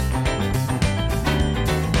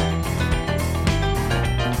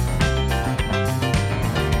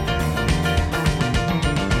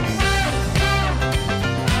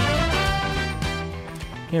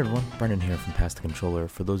everyone, Brendan here from Pass the Controller.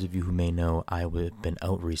 For those of you who may know, I've been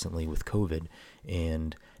out recently with COVID,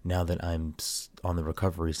 and now that I'm on the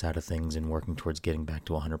recovery side of things and working towards getting back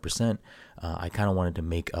to 100%, I kind of wanted to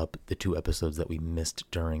make up the 2 episodes that we missed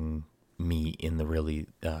during me in the really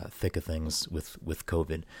thick of things with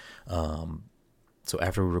COVID. So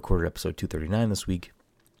after we recorded episode 239 this week,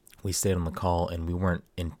 we stayed on the call, and we weren't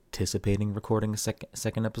anticipating recording a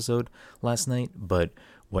second episode last night, but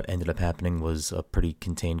what ended up happening was a pretty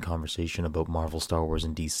contained conversation about Marvel, Star Wars,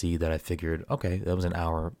 and DC that I figured, okay, that was an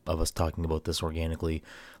hour of us talking about this organically.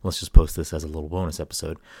 Let's just post this as a little bonus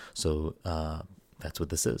episode. So that's what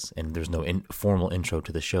this is. And there's no formal intro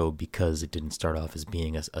to the show because it didn't start off as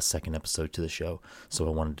being a second episode to the show. So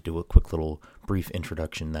I wanted to do a quick little brief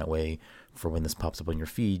introduction. That way, for when this pops up on your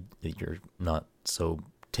feed, that you're not so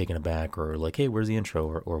taken aback or like, hey, where's the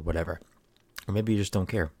intro or whatever. Or maybe you just don't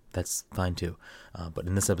care. That's fine too. But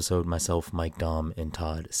in this episode, myself, Mike, Dom, and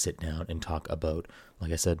Todd sit down and talk about,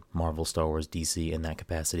 like I said, Marvel, Star Wars, DC in that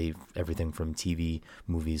capacity, everything from TV,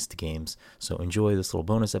 movies to games. So enjoy this little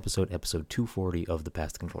bonus episode, episode 240 of the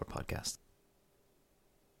Pass the Controller podcast.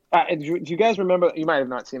 Do you guys remember, you might have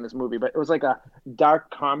not seen this movie, but it was like a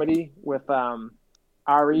dark comedy with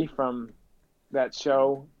Ari from that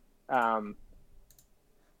show.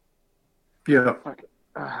 Yeah.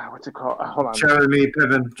 What's it called? Hold on. Jeremy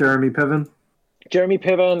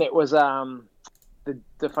Piven. It was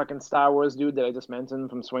the fucking Star Wars dude that I just mentioned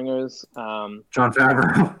from Swingers. Jon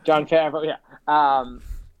Favreau. Yeah.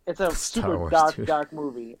 It's a super Wars, dark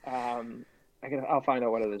movie. I'll find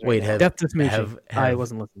out what it is. Wait, I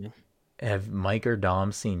wasn't listening. Have Mike or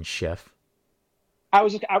Dom seen Chef? That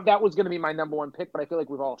was going to be my number one pick, but I feel like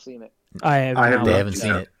we've all seen it. They haven't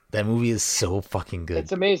seen it. That movie is so fucking good.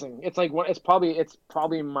 It's amazing. It's like it's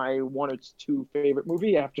probably my 1 or 2 favorite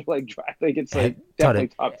movie after like it's like definitely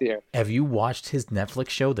top tier. Have you watched his Netflix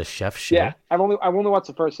show, The Chef Show? Yeah, I've only watched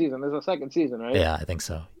the first season. There's a second season, right? Yeah, I think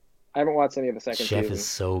so. I haven't watched any of the second season. Chef is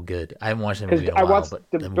so good. I haven't watched the movie in a while, I watched but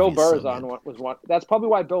the Bill Burr's on what was one. That's probably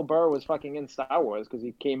why Bill Burr was fucking in Star Wars, because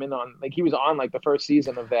he came in on he was on like the first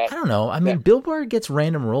season of that. I don't know. I mean, Bill Burr gets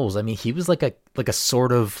random roles. I mean, he was like a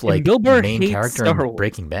sort of like Bill Burr main character in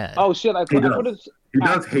Breaking Bad. Oh shit! He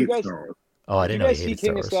does hate Star Wars. Oh, I didn't know he hated Did you guys see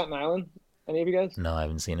King of Staten Island? Any of you guys? No, I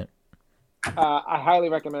haven't seen it. I highly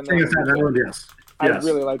recommend that. King of Staten Island, yes. I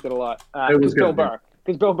really liked it a lot. It was Bill good. Burr.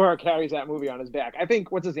 Because Bill Burr carries that movie on his back. I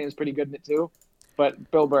think what's his name is pretty good in it too, but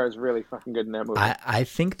Bill Burr is really fucking good in that movie. I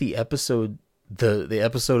think the episode of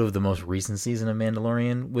the most recent season of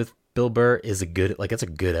Mandalorian with Bill Burr is it's a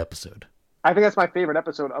good episode. I think that's my favorite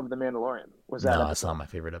episode of The Mandalorian. Was that? No, it's not my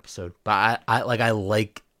favorite episode. But I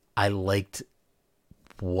liked the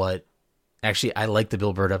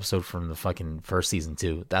Bill Burr episode from the fucking first season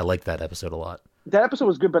too. I liked that episode a lot. That episode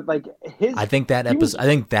was good, but I think that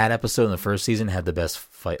episode in the first season had the best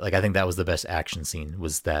fight. Like I think that was the best action scene,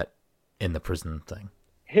 was that in the prison thing.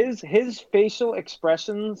 His facial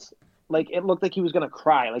expressions, it looked like he was gonna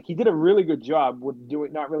cry. Like he did a really good job with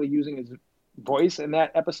not really using his voice in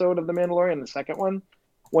that episode of The Mandalorian, the second one,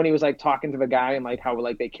 when he was talking to the guy and how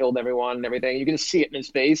they killed everyone and everything. You can just see it in his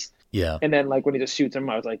face. Yeah. And then when he just shoots him,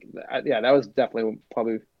 I was like, yeah, that was definitely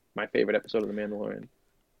probably my favorite episode of The Mandalorian.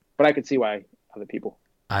 But I could see why other people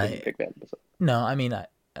didn't pick that episode. No, I mean,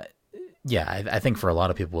 I think for a lot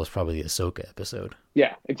of people it's probably the Ahsoka episode.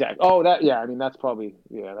 Yeah, exactly. Oh, I mean, that's probably,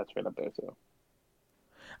 that's right up there too.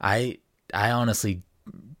 I honestly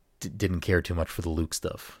didn't care too much for the Luke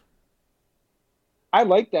stuff. I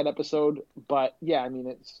liked that episode, but yeah, I mean,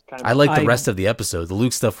 it's kind of. I liked the rest of the episode. The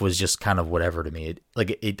Luke stuff was just kind of whatever to me.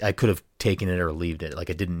 I could have taken it or left it.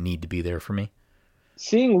 It didn't need to be there for me.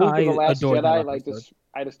 Seeing Luke in The Last Jedi,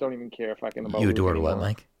 I just don't even care fucking about. You adored what,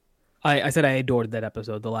 Mike? I said I adored that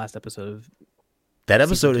episode. The last episode. That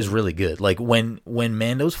episode is really good. When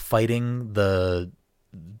Mando's fighting the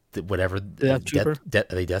Death Trooper? Are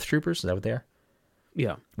they Death Troopers? Is that what they are?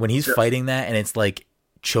 Yeah. When he's fighting that, and it's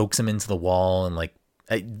chokes him into the wall and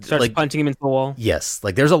starts punching him into the wall. Yes,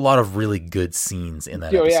 there's a lot of really good scenes in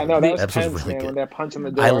that episode. Yeah, no, that was episode's tense, really man, good. when they're punching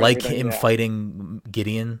the door. I like him fighting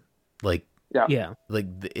Gideon. Yeah.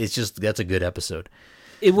 It's just, that's a good episode.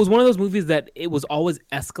 It was one of those movies that it was always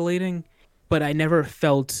escalating, but I never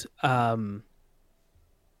felt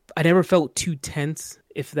too tense.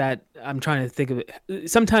 If that, I'm trying to think of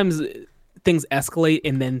it. Sometimes things escalate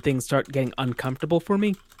and then things start getting uncomfortable for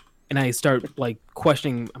me. And I start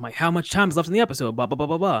questioning, I'm like, how much time is left in the episode? Blah, blah, blah,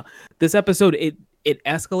 blah, blah. This episode, it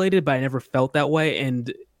escalated, but I never felt that way.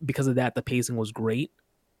 And because of that, the pacing was great.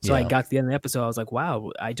 So I got to the end of the episode. I was like,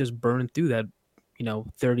 wow, I just burned through that,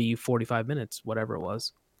 30, 45 minutes, whatever it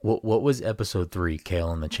was. What was episode 3?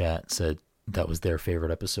 Kale in the chat said that was their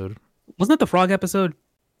favorite episode. Wasn't that the frog episode?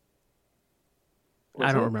 What's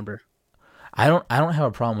I don't that? remember. I don't have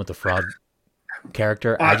a problem with the frog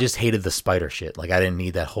character. I just hated the spider shit. Like, I didn't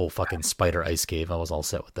need that whole fucking spider ice cave. I was all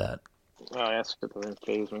set with that. Oh, that's good. That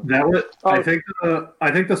phase me. That was. Oh. I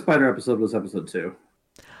think the spider episode was episode 2.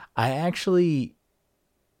 I actually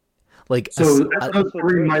like. So I- episode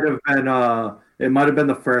 3 might have been. It might have been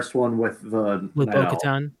the first one with the With Night Owl.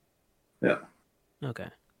 Bo-Katan? Yeah. Okay.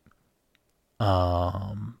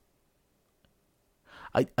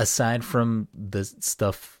 aside from the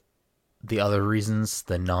stuff, the other reasons,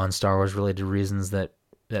 the non-Star Wars related reasons that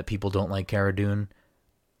people don't like Cara Dune,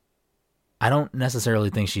 I don't necessarily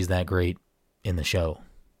think she's that great in the show.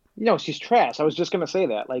 No, she's trash. I was just gonna say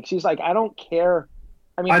that. Like, she's like, I don't care.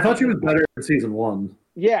 I mean, I thought she was better in season 1.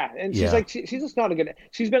 Yeah, and she's Yeah. like, she's just not a good.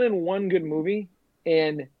 She's been in one good movie,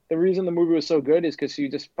 and the reason the movie was so good is because she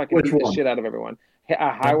just fucking Which beat the one? shit out of everyone.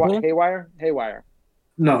 Deadpool? Haywire.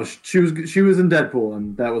 No, she was in Deadpool,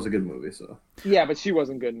 and that was a good movie. So Yeah, but she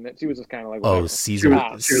wasn't good in it. She was just kind of like, Oh, whatever. season She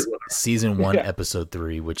was whatever. season 1, Yeah. episode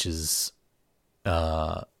 3, which is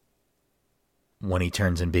when he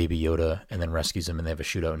turns in Baby Yoda and then rescues him, and they have a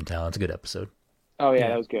shootout in town. It's a good episode. Oh yeah, Yeah.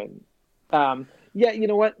 that was good. Yeah, you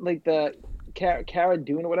know what? Like the Cara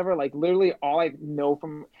Dune or whatever. Like literally, all I know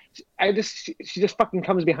from she just fucking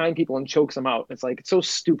comes behind people and chokes them out. It's like it's so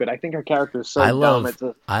stupid. I think her character is so dumb. It's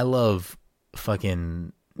a, I love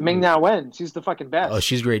fucking Ming Na Wen. She's the fucking best. Oh,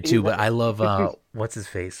 she's great too. But I love what's his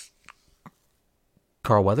face,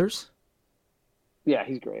 Carl Weathers. Yeah,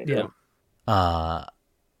 he's great. Yeah.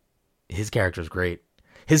 His character is great.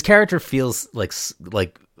 His character feels like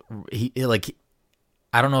he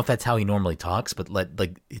I don't know if that's how he normally talks, but like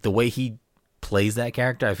the way he plays that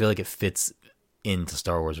character, I feel like it fits into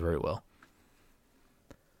Star Wars very well.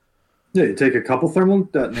 yeah, you take a couple thermal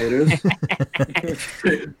detonators,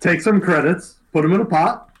 take some credits, put them in a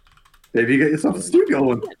pot. Maybe you get yourself a stew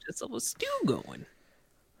going. Yeah, just a little stew going.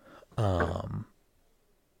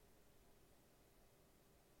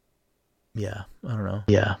 Yeah, I don't know.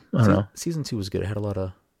 Yeah, I don't know. Season 2 was good. It had a lot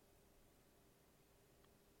of.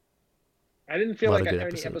 I didn't feel A lot like of good any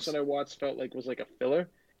episodes. episode I watched felt like was like a filler.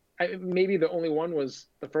 Maybe the only one was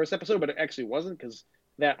the first episode, but it actually wasn't because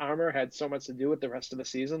that armor had so much to do with the rest of the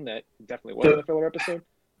season that it definitely wasn't a filler episode.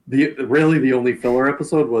 The only filler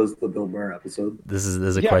episode was the Bill Burr episode. This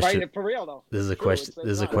is a Yeah, question. right. For real though. This is a True, question. it's like,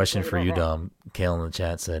 This is a wow, question it's for like, you, oh, Dom. Kale in the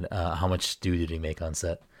chat said, "How much stew did he make on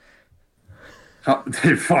set?"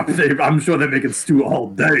 I'm sure they're making stew all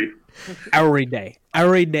day. Every day.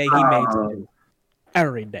 Every day he made stew.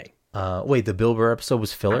 Every day. Wait, the Bill Burr episode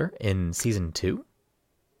was filler in season 2?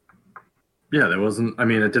 Yeah, there wasn't. I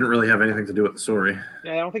mean, it didn't really have anything to do with the story.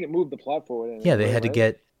 Yeah, I don't think it moved the plot forward. Yeah, they had to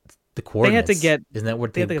get the coordinates. Had to get- Isn't that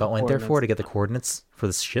what they they had to get the went there for? coordinates. To get the coordinates for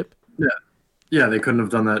the ship? Yeah, they couldn't have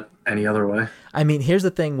done that any other way. I mean, here's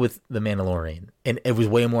the thing with The Mandalorian, and it was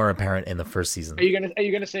way more apparent in the first season. Are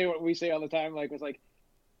you gonna say what we say all the time? Like, was like,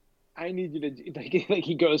 I need you to like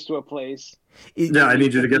he goes to a place. Yeah, I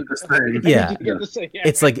need you to get this thing. Yeah. I need you to get this thing. Yeah.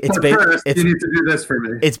 It's like it's But first, it's you need to do this for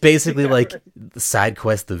me. it's basically like the side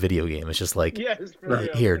quest, the video game. It's just like Yes, for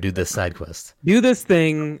real. here, do this side quest, Do this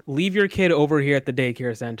thing. Leave your kid over here at the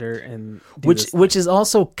daycare center and do which this which is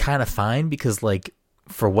also kind of fine because like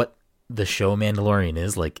for what the show Mandalorian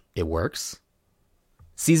is, like it works.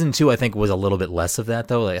 Season 2, I think, was a little bit less of that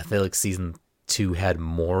though. Like, I feel like season 2 had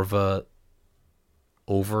more of a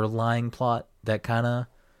overlying plot that kind of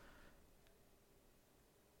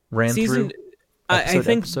ran Season- through.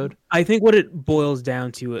 I think what it boils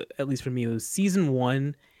down to, at least for me, was season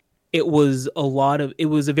 1. It was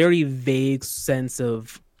a very vague sense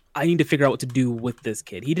of I need to figure out what to do with this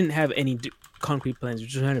kid. He didn't have any concrete plans. He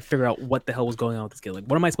was just trying to figure out what the hell was going on with this kid. Like,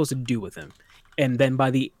 what am I supposed to do with him? And then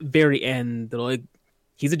by the very end, they're like,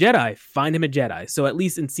 he's a Jedi. Find him a Jedi. So at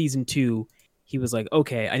least in season 2, he was like,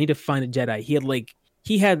 okay, I need to find a Jedi.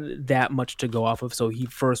 He had that much to go off of. So he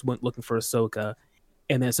first went looking for Ahsoka.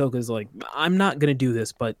 And then Ahsoka's like, I'm not going to do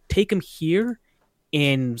this, but take him here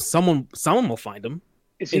and someone will find him.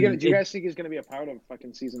 Is he gonna? Do you guys think he's gonna be a part of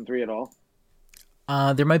fucking season 3 at all?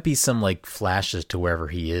 There might be some like flashes to wherever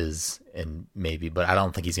he is, and maybe, but I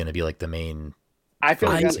don't think he's going to be like the main. I feel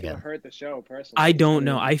like Focus that's again. gonna hurt the show personally. I don't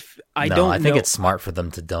know. I think know. it's smart for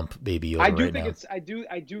them to dump Baby Yoda I do right think now. it's. I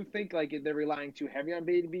do think like they're relying too heavy on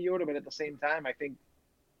Baby Yoda, but at the same time, I think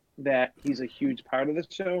that he's a huge part of the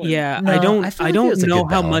show. and- Yeah, No, I don't feel like know it's a good how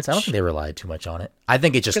balance. much. I don't think they relied too much on it. I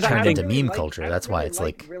think it just 'Cause I turned don't into really meme like- culture. I don't That's why really it's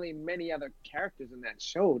like really many other characters in that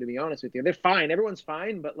show. To be honest with you, they're fine. Everyone's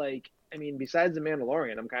fine, but like, I mean, besides the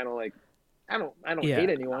Mandalorian, I'm kind of like, I don't Yeah. hate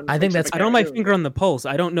anyone. I think except that's- for I don't have my cartoons. finger on the pulse.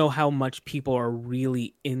 I don't know how much people are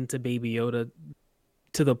really into Baby Yoda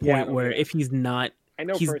to the Yeah, I point don't where either. if he's not I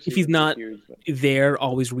know if Percy he's is not huge, but there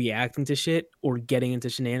always reacting to shit or getting into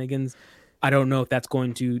shenanigans, I don't know if that's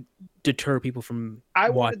going to deter people from I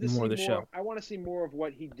wanted to watching see more of the show. I want to see more of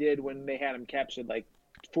what he did when they had him captured. Like,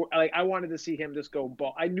 I wanted to see him just go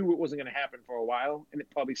ball. I knew it wasn't going to happen for a while, and it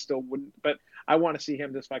probably still wouldn't. But I want to see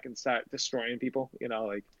him just fucking start destroying people. You know,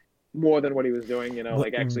 like more than what he was doing. You know,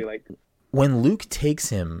 like actually, like When Luke takes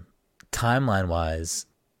him, timeline wise,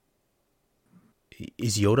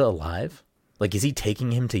 is Yoda alive? Like, is he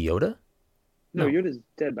taking him to Yoda? no, No. Yoda's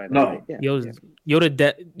dead by now. No. Right? Yeah.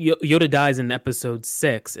 Yoda dies in episode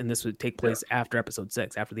 6, and this would take place after episode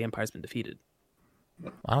 6, after the Empire's been defeated.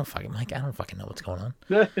 I don't fucking know what's going on.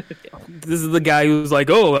 This is the guy who's like,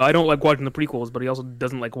 oh, I don't like watching the prequels, but he also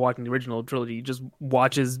doesn't like watching the original trilogy. He just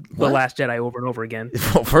watches What? The Last Jedi over and over again.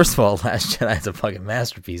 Well, first of all, Last Jedi is a fucking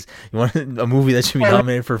masterpiece. You want a movie that should be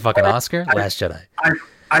nominated for a fucking Oscar? Last Jedi.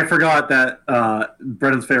 I forgot that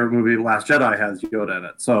Brendan's favorite movie, Last Jedi, has Yoda in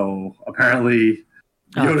it. So apparently,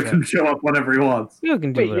 Yoda Okay. can show up whenever he wants. You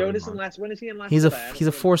can do Wait, whatever you Yoda's in want. last. When is he in last? He's Jedi? I don't a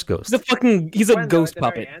know. Force ghost. He's a When, though, ghost at the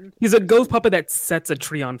very puppet. end? He's a ghost puppet that sets a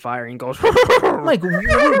tree on fire and goes. Like,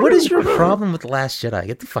 what is your problem with The Last Jedi?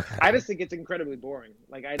 Get the fuck out of I here. just think it's incredibly boring.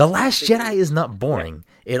 Like The Last Jedi is not boring.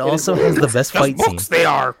 It also has the best fight scene. They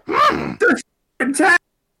are.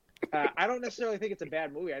 I don't necessarily think it's a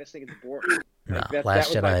bad movie. I just think it's boring. Nah, that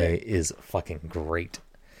Last was my Jedi thing. is fucking great.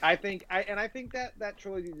 I think that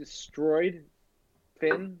trilogy destroyed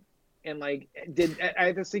Finn, and like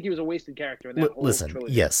I just think he was a wasted character in that whole Listen,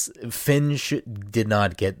 trilogy. yes, Finn did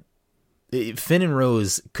not get. Finn and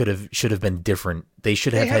Rose should have been different. They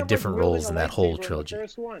should have They had him, different like, wielding roles a in that lightsaber whole the trilogy.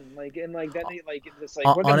 first one, like and like that, like it's like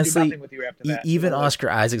we're gonna Honestly, do nothing with you after that. even you know, like, Oscar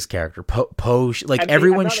Isaac's character, Poe, like I think-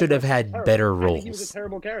 everyone I thought should it have was had terrible. better I think he was roles. a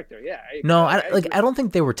terrible character. Yeah. No, agree. I don't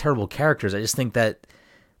think they were terrible characters. I think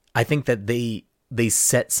that they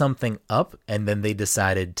set something up and then they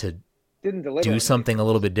decided to didn't deliver. do on something a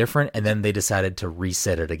little bit different and then they decided to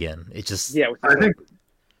reset it again. It just it. Yeah, with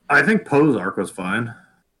I think Poe's arc was fine.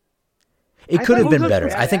 it I could have thought been he was better.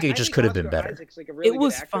 bad. I think it just could have been Oscar better. Isaac's like a really It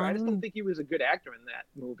was good actor. I just fine. don't think he was a good actor in that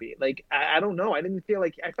movie. Like I don't know. I didn't feel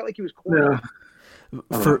like I felt like he was corny.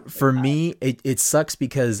 Yeah. For me, it sucks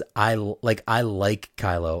because I like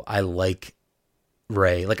Kylo, I like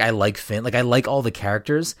Rey, like I like Finn, like I like all the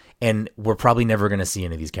characters, and we're probably never gonna see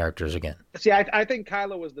any of these characters again. See, I think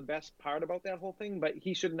Kylo was the best part about that whole thing, but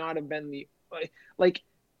he should not have been the like.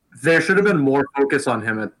 There should have been more focus on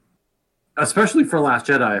him, especially for Last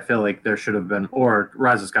Jedi. I feel like there should have been, or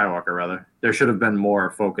Rise of Skywalker rather. There should have been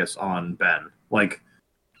more focus on Ben. Like,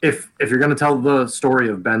 if you're going to tell the story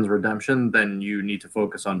of Ben's redemption, then you need to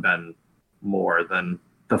focus on Ben more than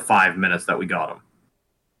the 5 minutes that we got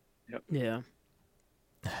him. Yeah.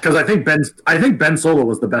 Because I think Ben Solo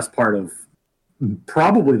was the best part of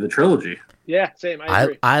probably the trilogy. Yeah, same. I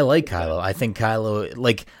agree. I like Kylo. I think Kylo,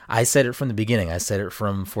 like I said it from the beginning. I said it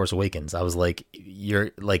from Force Awakens. I was like,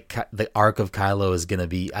 you're like the arc of Kylo is gonna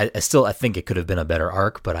be. I think it could have been a better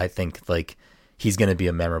arc, but I think like he's gonna be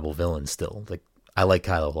a memorable villain still. Like I like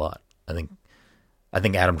Kylo a lot. I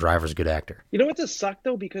think Adam Driver's a good actor. You know what just sucked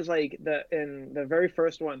though, because like in the very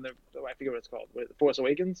first one, I forget what it's called, Force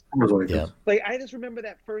Awakens. Yeah. Like I just remember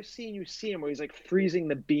that first scene you see him where he's like freezing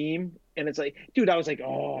the beam, and it's like, dude, I was like,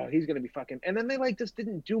 oh, he's gonna be fucking. And then they like just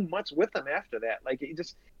didn't do much with him after that. Like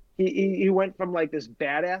he went from like this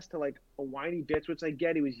badass to like a whiny bitch, which I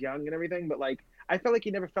get, he was young and everything, but like I felt like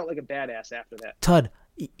he never felt like a badass after that. Todd,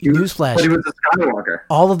 But he newsflash: was a Skywalker.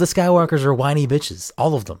 all of the Skywalkers are whiny bitches.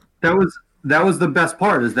 All of them. That was the best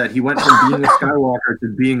part, is that he went from being a Skywalker to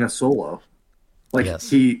being a Solo. Like Yes.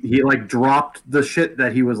 he like dropped the shit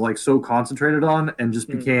that he was like so concentrated on and just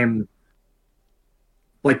became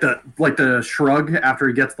like the shrug after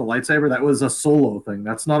he gets the lightsaber. That was a Solo thing.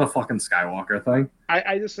 That's not a fucking Skywalker thing.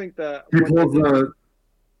 I just think He pulls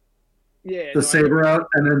the saber out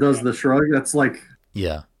and then does the shrug. That's like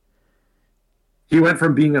Yeah. he went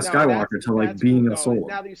from being a No, Skywalker to like that's being cool. a Solo.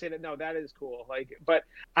 Now that you say that, no, that is cool. Like, but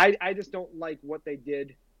I just don't like what they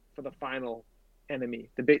did for the final enemy.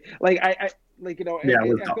 The big, like I like, you know, Yeah, I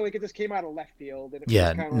it was feel like it just came out of left field. And it Yeah,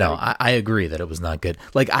 was kinda no, like, I agree that it was not good.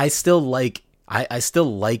 Like, I still like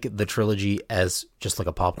the trilogy as just like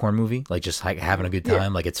a popcorn movie, like just like having a good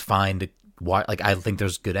time. Like, it's fine to watch. Like, I think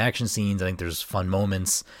there's good action scenes. I think there's fun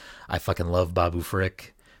moments. I fucking love Babu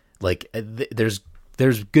Frick. Like, there's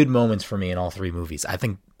good moments for me in all three movies. I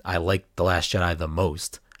think I like The Last Jedi the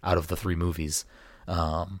most out of the three movies.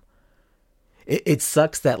 It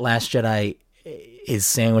sucks that Last Jedi is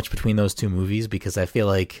sandwiched between those two movies because I feel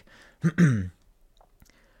like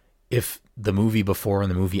if the movie before and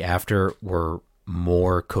the movie after were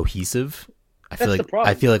more cohesive, I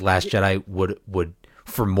feel like Last Jedi would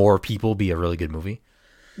for more people be a really good movie.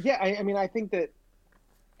 Yeah, I mean, I think that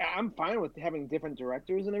I'm fine with having different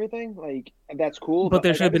directors and everything. Like, that's cool. But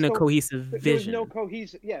there like, should have been a cohesive vision. There was no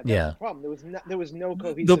cohesive. Yeah, that's the problem. There was no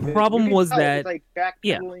cohesive. The problem was that it was like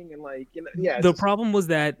backpedaling and like The problem was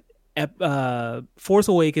that Force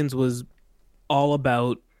Awakens was all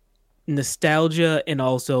about nostalgia and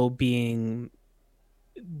also being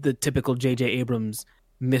the typical J.J. Abrams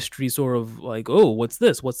mystery, sort of like, oh, what's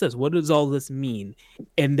this? What does all this mean?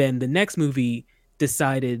 And then the next movie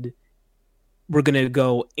decided we're gonna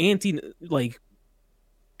go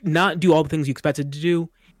not do all the things you expected to do,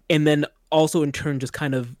 and then also in turn just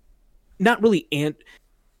kind of not really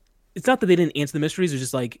it's not that they didn't answer the mysteries, it's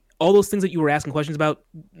just like all those things that you were asking questions about,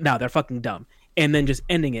 no, they're fucking dumb. And then just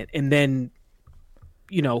ending it. And then,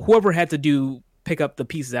 whoever had to pick up the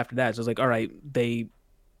pieces after that, so it's like, all right, they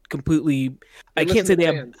completely I can't say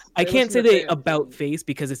they about face,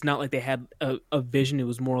 because it's not like they had a vision. It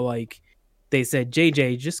was more like they said,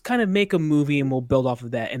 JJ, just kind of make a movie and we'll build off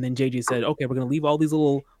of that. And then JJ said, okay, we're gonna leave all these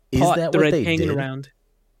little plot threads hanging around.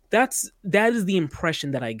 That is the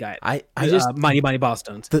impression that I got. I just Mighty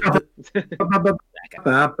Bosstones. I don't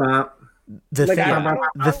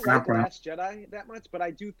like Last Jedi that much, but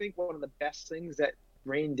I do think one of the best things that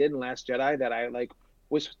Rain did in Last Jedi that I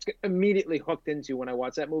was immediately hooked into when I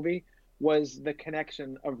watched that movie was the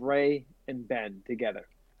connection of Rey and Ben together.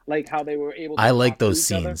 Like how they were able to I like those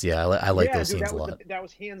scenes. Yeah, I like those scenes a lot. That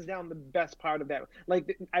was hands down the best part of that.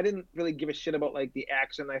 Like, I didn't really give a shit about like the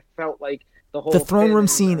action. I felt like the throne room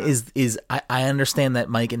scene is I understand that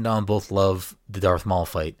Mike and Dom both love the Darth Maul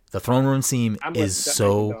fight. The throne room scene is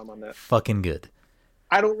so fucking good.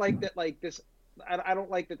 I don't like that. Like this, I don't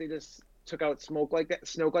like that they just took out Snoke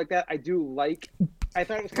like that. I do like. I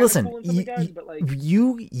thought it was kind of cool in some regards, but like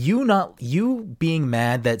you being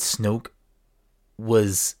mad that Snoke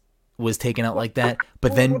was taken out like that,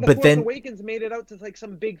 but then Awakens made it out to like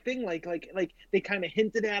some big thing, like they kind of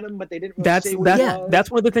hinted at him, but they didn't really say what it was. That's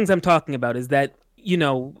one of the things I'm talking about, is that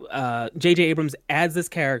J.J. Abrams adds this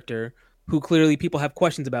character who clearly people have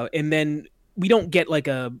questions about, and then we don't get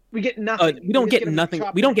nothing. We don't get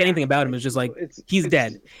anything about him. It's just like he's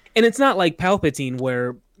dead, and it's not like Palpatine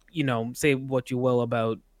where say what you will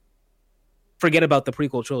about. Forget about the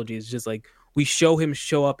prequel trilogy. It's just like we show him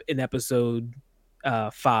show up in episode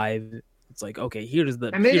 5. It's like, okay, here's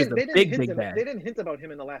the big bad. They didn't hint about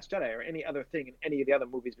him in The Last Jedi or any other thing in any of the other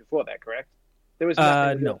movies before that, correct? There was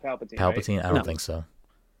nothing no Palpatine. Right? I don't think so.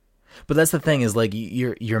 But that's the thing, is like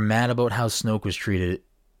you're mad about how Snoke was treated,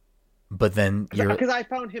 but then because I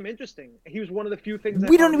found him interesting. He was one of the few things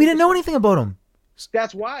we didn't know anything about him.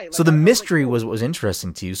 That's why. So the mystery was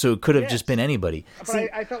interesting to you. So it could have just been anybody.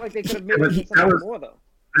 But I felt like they could have made something more though.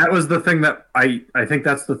 That was the thing that I think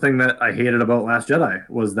that's the thing that I hated about Last Jedi,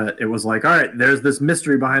 was that it was like, all right, there's this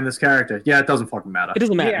mystery behiund this character. Yeah, it doesn't fucking matter. It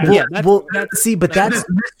doesn't matter. That's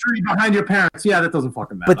mystery behind your parents. Yeah, that doesn't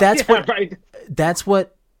fucking matter. But that's what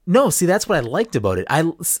I liked about it.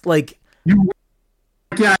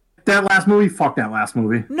 That last movie. Fuck that last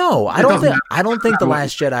movie. No, I don't think The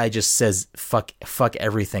Last Jedi just says fuck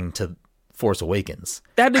everything to Force Awakens.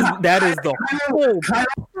 That is the whole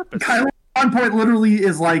purpose. One point literally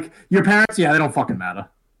is like, your parents, yeah, they don't fucking matter.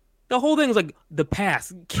 The whole thing is like, the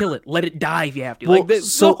past, kill it, let it die if you have to. Well,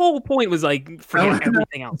 the whole point was like, forget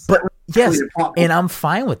everything else. But yes, and I'm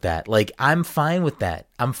fine with that. Like, I'm fine with that.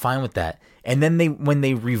 And then when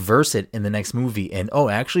they reverse it in the next movie, and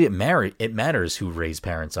actually it matters who Rey's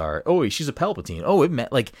parents are. Oh, she's a Palpatine. Oh,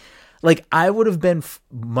 like I would have been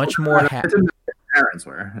much more happy. Parents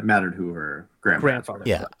were. It mattered who her grandfather.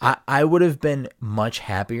 Yeah, I would have been much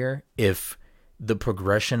happier if the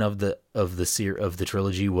progression of the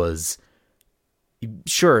trilogy was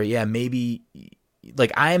sure. Yeah, maybe.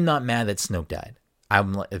 Like, I am not mad that Snoke died.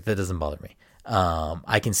 That doesn't bother me.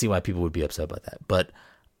 I can see why people would be upset about that, but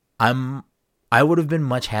I would have been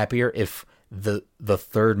much happier if the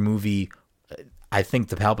third movie. I think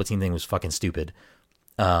the Palpatine thing was fucking stupid.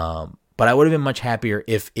 But I would have been much happier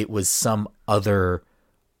if it was some other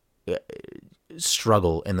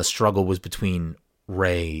struggle, and the struggle was between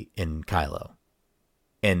Rey and Kylo,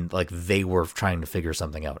 and like they were trying to figure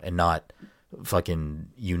something out, and not fucking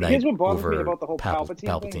unite. Here's what bothers over me about the whole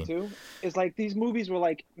Palpatine thing too, is like these movies were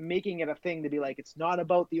like making it a thing to be like, it's not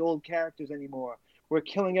about the old characters anymore. We're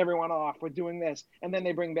killing everyone off. We're doing this. And then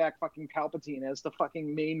they bring back fucking Palpatine as the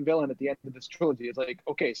fucking main villain at the end of this trilogy. It's like,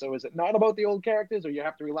 okay, so is it not about the old characters, or you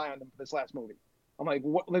have to rely on them for this last movie? I'm like,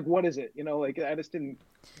 what is it? I just didn't.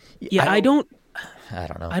 Yeah, I don't I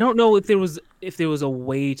don't know. I don't know if there was a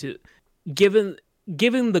way to, given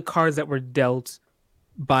the cards that were dealt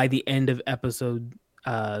by the end of episode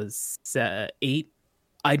 8,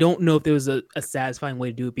 I don't know if there was a satisfying way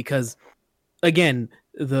to do it, because again,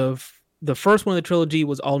 the first one of the trilogy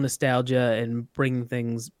was all nostalgia and bringing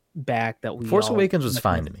things back that we Force Awakens was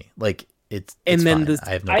fine to me. Like it's And then fine. this- I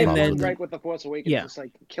have no I problem had with right it. with the Force Awakens, Yeah. just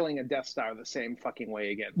like killing a Death Star the same fucking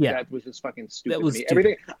way again. Yeah. That was just fucking stupid. That was to me. stupid.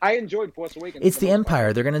 Everything I enjoyed Force Awakens. It's for the most part.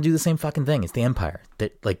 Empire. They're gonna do the same fucking thing. It's the Empire.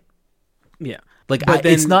 That like Yeah. Like But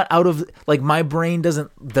it's then- not out of like my brain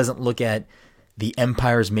doesn't look at the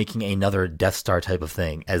Empire's making another Death Star type of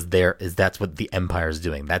thing as that's what the Empire's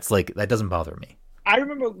doing. That's like that doesn't bother me. I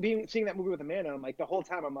remember seeing that movie with Amanda. And I'm like, the whole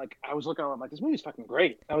time, I was looking. I'm like, this movie's fucking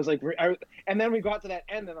great. I was like, and then we got to that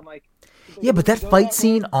end, and I'm like, Yeah, but that Go fight that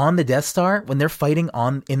scene way? on the Death Star when they're fighting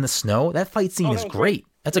in the snow, that fight scene Oh, is that was great.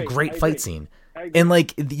 That's a great. great I fight agree. scene. I agree. And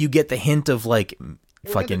like you get the hint of like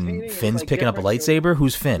was fucking entertaining. It was, Finn's like, picking up a different. lightsaber.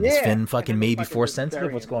 Who's Finn? Is Yeah, Finn and fucking then the maybe fucking force sensitive?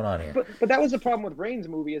 variant. What's going on here? But that was the problem with Reigns'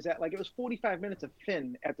 movie, is that like it was 45 minutes of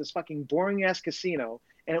Finn at this fucking boring ass casino,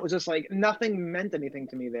 and it was just like nothing meant anything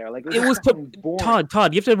to me there. Like It was fucking boring.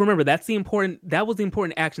 Todd, you have to remember that was the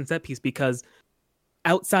important action set piece, because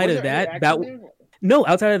outside Was of there any that, action there? no,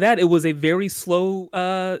 outside of that, it was a very slow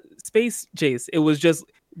space chase. It was just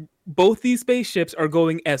both these spaceships are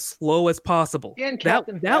going as slow as possible. Yeah, and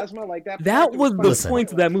Captain Phasma, like that. That part was the Listen,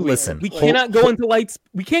 point of that movie. listen, We hold- cannot go into lights.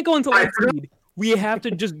 We can't go into I light speed. We have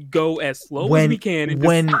to just go as slow as When we can and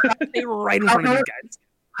when just stay right in front of these guys.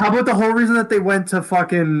 How about the whole reason that they went to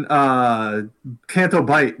fucking Canto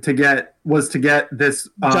Bight to get this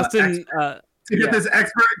Justin, this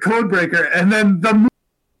expert code breaker, and then the movie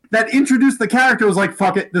that introduced the character was like,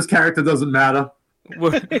 fuck it, this character doesn't matter.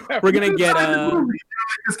 we're gonna get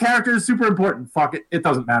This character is super important. Fuck it, it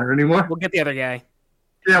doesn't matter anymore. we'll get the other guy.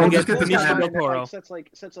 Yeah, we'll we'll just get this Benicio guy. del Toro.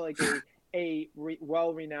 Such a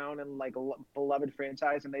well-renowned and like beloved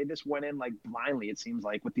franchise, and they just went in like blindly. It seems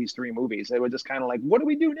like with these 3 movies, they were just kind of like, "What do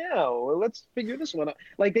we do now? Well, let's figure this one out."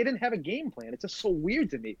 Like they didn't have a game plan. It's just so weird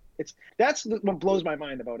to me. That's what blows my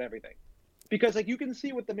mind about everything, because like you can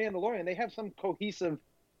see with the Mandalorian, they have some cohesive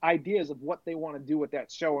ideas of what they want to do with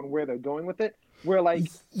that show and where they're going with it. Where like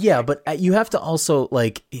yeah, but you have to also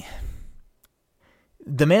like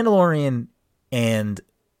the Mandalorian and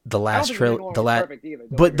the last trilogy.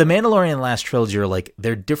 But the Mandalorian and Last Trilogy are like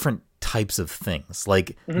they're different types of things.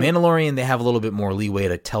 Like Mandalorian, they have a little bit more leeway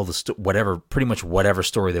to tell the pretty much whatever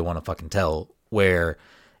story they want to fucking tell. Where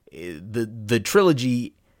the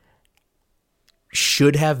trilogy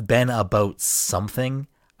should have been about something.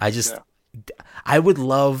 I would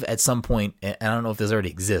love at some point, and I don't know if this already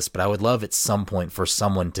exists, but I would love at some point for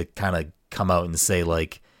someone to kind of come out and say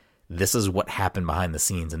like, this is what happened behind the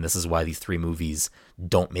scenes, and this is why these 3 movies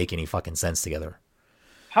don't make any fucking sense together.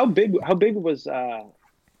 How big was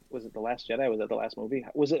it The Last Jedi? Was it the last movie?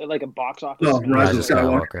 Was it like a box office? No, Rise of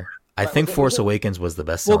Skywalker. Skywalker. I think Force Awakens was the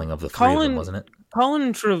best selling of the 3 of them, wasn't it?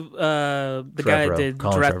 Colin the guy that did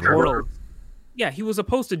Colin Jurassic Trevorrow. World. Yeah, he was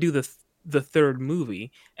supposed to do the 3rd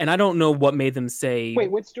movie, and I don't know what made them say. Wait,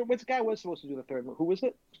 which guy was supposed to do the 3rd movie? Who was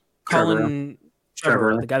it? Colin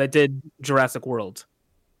Trevorrow, the guy that did Jurassic World.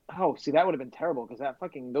 Oh, see, that would have been terrible because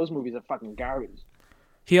those movies are fucking garbage.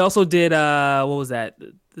 He also did what was that?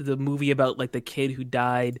 The movie about like the kid who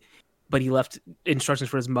died, but he left instructions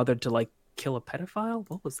for his mother to like kill a pedophile.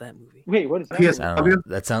 What was that movie? Wait, what is that? Yes. I don't know.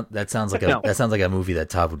 That sounds like No. that sounds like a movie that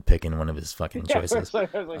Todd would pick in one of his fucking Yeah, choices. I was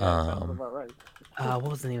like, that sounds about right.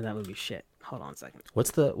 What was the name of that movie? Shit. Hold on a second.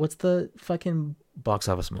 What's the fucking box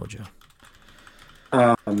office mojo?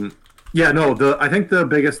 Yeah, no. I think the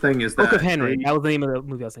biggest thing is that Book of Henry. That was the name of the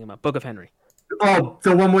movie I was thinking about. Book of Henry. Oh,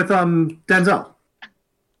 the one with Denzel.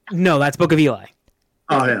 No, that's Book of Eli.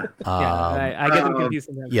 Oh yeah. I get them confused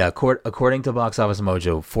sometimes. Yeah, according to Box Office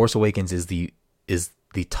Mojo, Force Awakens is the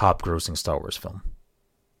top grossing Star Wars film.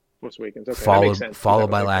 Force Awakens. Okay, that makes sense. Followed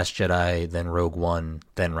That by was like- Last Jedi, then Rogue One,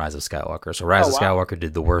 then Rise of Skywalker. So Rise of wow. Skywalker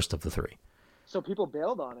did the worst of the 3. So people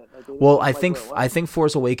bailed on it. Like, they Well, didn't I like think where it was. I think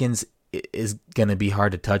Force Awakens is gonna be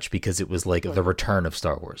hard to touch because it was like the return of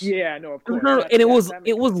Star Wars. Yeah, no, of course. No, That- and it that- was that makes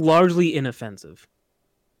it was sense. largely inoffensive.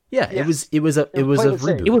 Yeah, Yes. it was a It played it safe.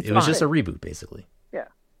 reboot. It was It was fine. just a reboot, basically.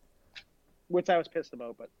 Which I was pissed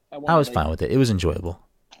about, but I was fine with it. It was enjoyable.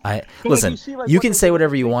 But, Listen. you see, like, You what can they say did,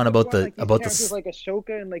 whatever you they want could've about gone, the like, these about characters this. like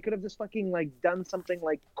Ahsoka, and they could have just fucking like done something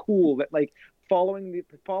like cool that like following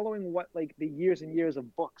what like the years and years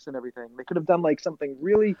of books and everything. They could have done like something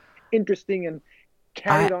really interesting and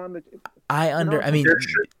carried on. I mean,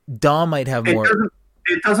 Dom might have more.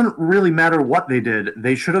 It doesn't really matter what they did.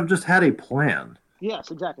 They should have just had a plan.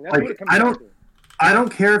 Yes, exactly. That's Like, what it comes I down don't- to. I don't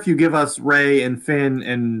care if you give us Rey and Finn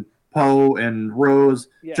and Poe and Rose.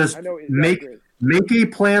 Yeah, just I know, make a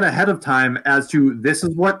plan ahead of time as to this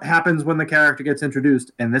is what happens when the character gets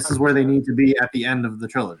introduced, and this is where they need to be at the end of the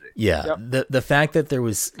trilogy. Yeah, the fact that there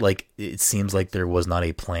was it seems like there was not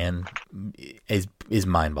a plan is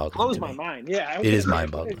mind-boggling. Blows my mind. Yeah, it is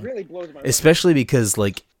mind-boggling. It really blows my mind. Especially because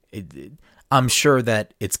I'm sure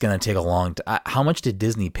that it's gonna take a long time. How much did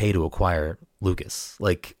Disney pay to acquire Lucas?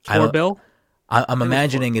 Like, $4 billion? I'm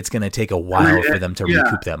imagining it's gonna take a while for them to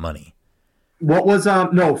recoup that money. What was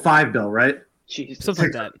 $5 billion, right? Jesus.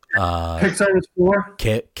 Something like that. Pixar was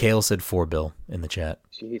 $4 Kale said $4 billion in the chat.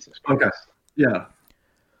 Jesus Christ. Okay. Yeah.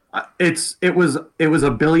 It was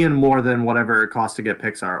 $1 billion more than whatever it cost to get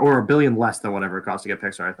Pixar, or $1 billion less than whatever it cost to get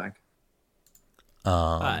Pixar, I think.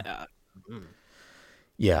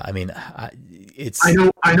 Yeah, I mean, it's.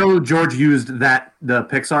 I know George used the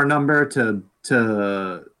Pixar number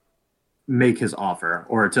to make his offer,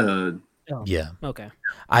 or to. Yeah. Okay.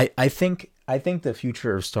 I think the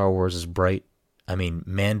future of Star Wars is bright. I mean,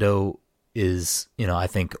 Mando is, I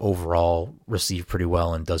think overall received pretty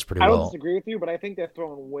well and does pretty well. I don't disagree with you, but I think they're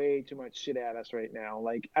throwing way too much shit at us right now.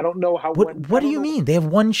 Like, I don't know how. What do you mean? They have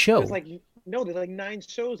one show. There's like 9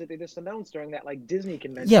 shows that they just announced during that Disney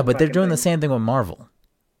convention. Yeah, but they're doing the same thing with Marvel.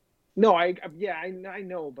 No, I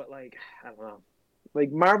know, but I don't know.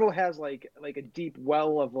 Like, Marvel has like a deep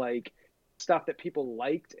well of stuff that people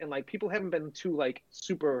liked, and people haven't been too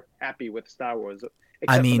super happy with Star Wars.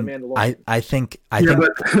 I mean, I think but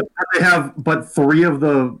they have, but 3 of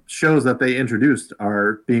the shows that they introduced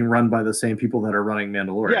are being run by the same people that are running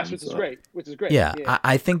Mandalorian. Yes, which is great. Yeah.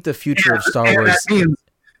 I think the future of Star Wars,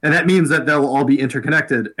 that means that they'll all be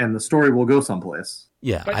interconnected, and the story will go someplace.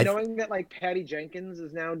 Yeah, but knowing that Patty Jenkins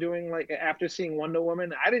is now doing after seeing Wonder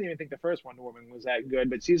Woman, I didn't even think the first Wonder Woman was that good,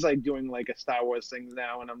 but she's doing a Star Wars thing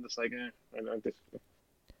now, and I'm just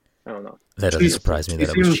I don't know. That doesn't surprise me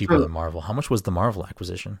that it was cheaper than Marvel. How much was the Marvel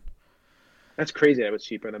acquisition? That's crazy that it was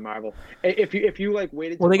cheaper than Marvel. If you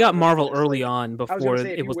waited. Well, they got Marvel early on before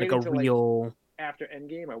it was a real. After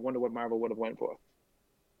Endgame, I wonder what Marvel would have went for.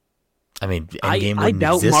 I mean, Endgame I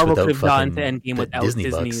doubt Marvel could have gone to Endgame without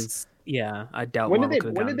Disney's. Bucks. Yeah, I doubt. When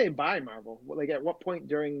did they buy Marvel? At what point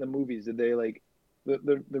during the movies did they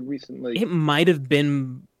the recently? It might have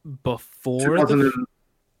been before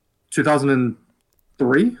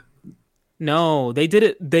 2003. No, they did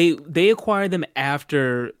it. They acquired them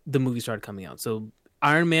after the movie started coming out. So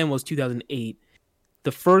Iron Man was 2008.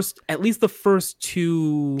 At least the first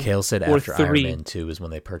 2. Kale said or after 3. Iron Man 2 is when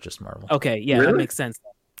they purchased Marvel. Okay, yeah, Really? that makes sense.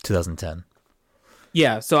 2010.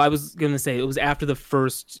 Yeah, so I was gonna say it was after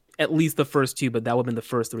at least the first 2, but that would have been the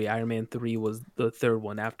first 3. Iron Man 3 was the third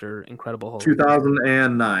one after Incredible Hulk.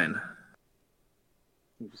 2009.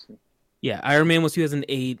 Yeah, Iron Man was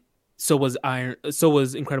 2008. So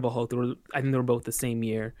was Incredible Hulk. I think they were both the same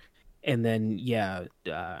year, and then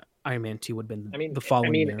Iron Man 2 would have been the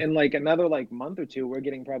following year. In another month or 2, we're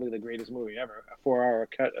getting probably the greatest movie ever, a 4-hour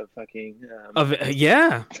cut of fucking of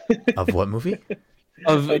Of what movie?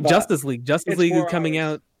 Of Justice League. Justice League is coming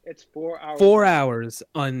out. It's 4 hours. 4 hours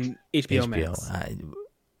on HBO Max. I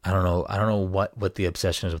don't know what the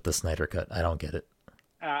obsession is with the Snyder Cut. I don't get it.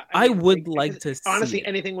 I would like to see honestly, it.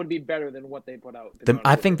 anything would be better than what they put out.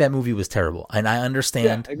 I think that movie was terrible, and I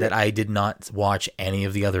understand that I did not watch any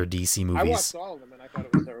of the other DC movies. I watched all of them, and I thought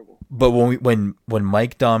it was terrible. But when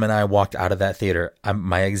Mike, Dom, and I walked out of that theater,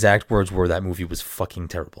 my exact words were that movie was fucking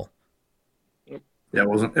terrible. Yeah, it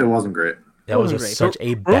wasn't great. That was such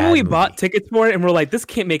a bad when we movie. bought tickets for it, and we're like, this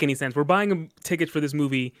can't make any sense. We're buying tickets for this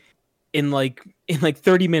movie in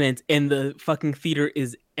 30 minutes, and the fucking theater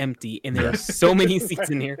is empty, and there are so many seats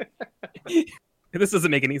in here. This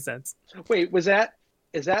doesn't make any sense. Wait, is that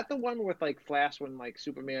the one with Flash when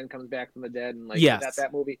Superman comes back from the dead and yes. is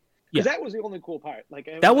that movie? Yeah, that was the only cool part.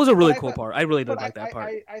 That was a really cool part. I really did like that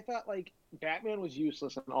part. I thought Batman was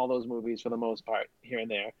useless in all those movies for the most part, here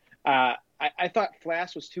and there. I thought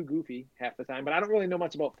Flash was too goofy half the time, but I don't really know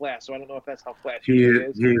much about Flash, so I don't know if that's how Flash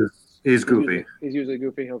is. He's goofy. He's usually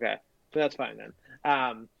goofy. Okay, so that's fine then.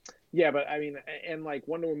 Yeah, but I mean, and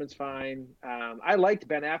Wonder Woman's fine. I liked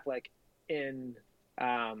Ben Affleck in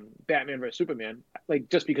Batman vs Superman,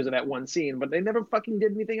 just because of that one scene. But they never fucking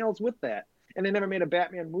did anything else with that, and they never made a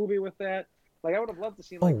Batman movie with that. I would have loved to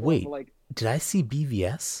see. Did I see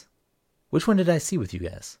BVS? Which one did I see with you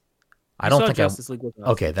guys? I saw don't think Justice League with us.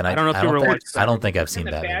 Okay, then I don't know if you were watching. I don't think I've seen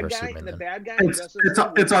Batman vs Superman. The bad guy.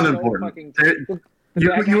 It's unimportant.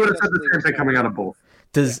 You would have said the same thing coming out of both.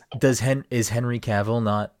 Is Henry Cavill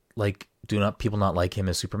not do people not like him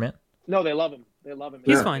as Superman? No, they love him. They love him.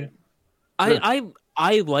 He's fine. I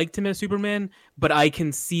I liked him as Superman, but I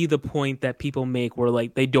can see the point that people make where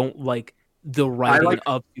like they don't like the writing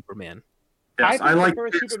of Superman. Yes, I like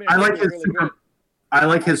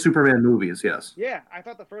his Superman movies. Yes. Yeah, I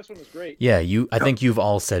thought the first one was great. Yeah, I think you've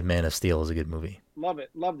all said Man of Steel is a good movie. Loved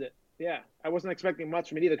it. Yeah, I wasn't expecting much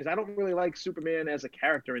from it either because I don't really like Superman as a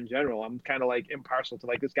character in general. I'm kind of like impartial to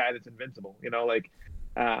like this guy that's invincible,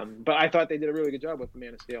 but I thought they did a really good job with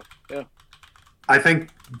Man of Steel. Yeah, I think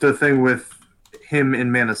the thing with him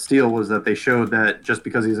in Man of Steel was that they showed that just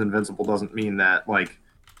because he's invincible doesn't mean that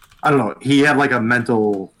I don't know, he had like a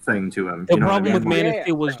mental thing to him. The problem with Man of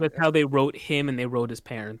Steel was with how they wrote him and they wrote his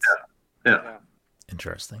parents. Yeah.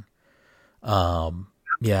 Interesting. I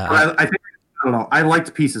think I don't know. I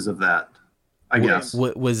liked pieces of that. I guess.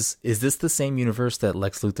 Is this the same universe that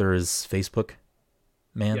Lex Luthor is Facebook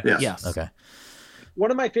man? Yes. Okay.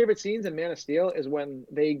 One of my favorite scenes in Man of Steel is when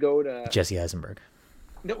they go to Jesse Eisenberg.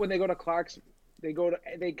 When they go to Clark's, they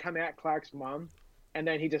come at Clark's mom, and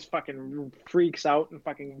then he just fucking freaks out and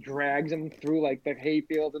fucking drags him through like the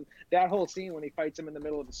hayfield, and that whole scene when he fights him in the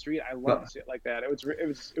middle of the street. I love shit like that. It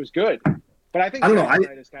was good. But I think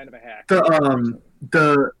Knight is kind of a hack.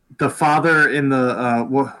 The father in the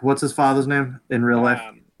what's his father's name in real life?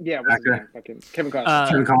 What's his name? Fucking Kevin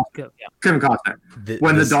Costner. Kevin Costner.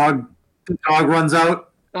 When the dog runs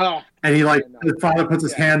out, and he the father puts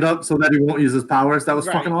his hand up so that he won't use his powers. That was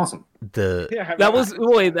fucking awesome. That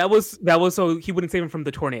was so he wouldn't save him from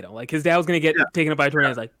the tornado. Like his dad was gonna get taken up by a tornado.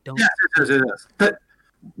 He's like, don't. Yes.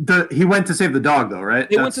 He went to save the dog, though, right?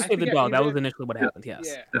 He went to save the dog. That was initially what happened. Yes.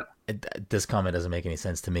 Yeah. This comment doesn't make any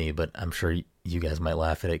sense to me, but I'm sure you guys might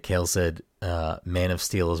laugh at it. Kale said, "Man of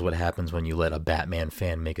Steel is what happens when you let a Batman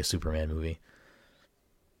fan make a Superman movie."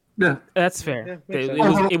 Yeah, that's fair.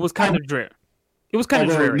 It was kind of dreary. It was kind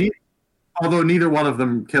of dreary. Although neither one of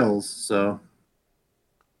them kills, so.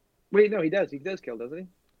 Wait, no, he does. He does kill, doesn't he?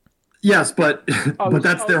 Yes, but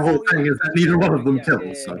that's their whole thing is that neither one of them kills.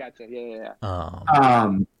 Yeah, so. Gotcha. Yeah.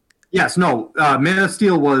 Yes, no. Man of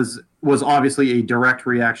Steel was obviously a direct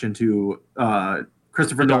reaction to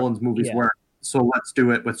Christopher Nolan's movies. So let's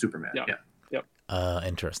do it with Superman. Yep.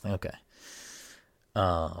 Interesting. Okay.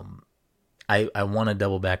 I want to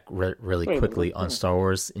double back really quickly on Star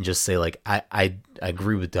Wars and just say I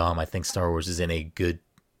agree with Dom. I think Star Wars is in a good.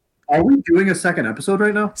 Are we doing a second episode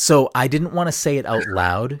right now? So I didn't want to say it out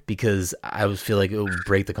loud because I would feel like it would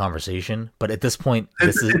break the conversation. But at this point,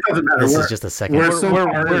 this is just a second.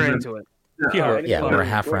 We're into it. We're a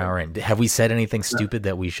half an hour in. Have we said anything stupid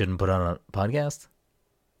that we shouldn't put on a podcast?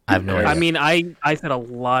 I have no idea. I mean, I said a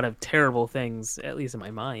lot of terrible things, at least in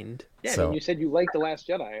my mind. Yeah, so, you said you liked The Last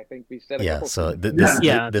Jedi. I think we said a couple so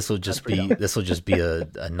this will just be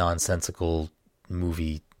a nonsensical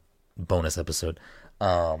movie bonus episode.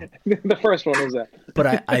 The first one was that.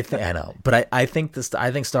 But I know. But I think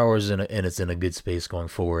Star Wars is in a good space going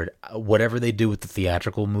forward. Whatever they do with the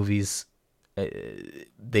theatrical movies,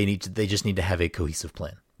 they just need to have a cohesive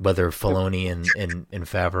plan. Whether Filoni and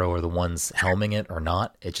Favreau are the ones helming it or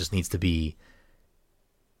not, it just needs to be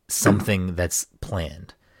something that's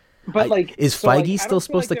planned. But is Feige still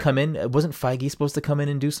supposed to come in? Wasn't Feige supposed to come in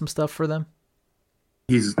and do some stuff for them?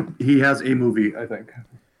 He has a movie, I think.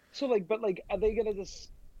 So are they gonna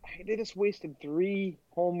they just wasted 3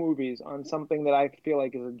 whole movies on something that I feel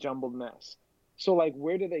like is a jumbled mess. So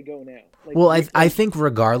where do they go now? I think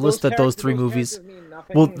regardless that those 3 movies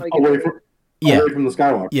away from the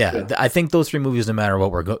Skywalker. Yeah, I think those 3 movies, no matter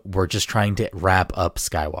what, we're just trying to wrap up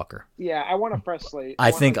Skywalker. Yeah, I want a fresh slate.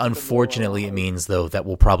 I think unfortunately it means though that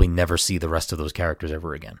we'll probably never see the rest of those characters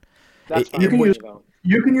ever again. That's you can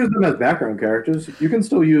use them as background characters. You can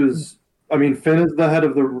still use. I mean, Finn is the head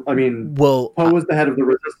of the. I mean, Poe is the head of the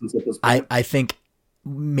Resistance at this point. I think.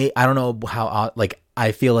 I don't know how.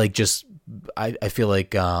 I feel like just. I feel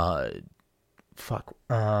like. Fuck.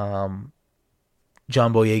 John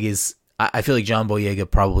Boyega's. I feel like John Boyega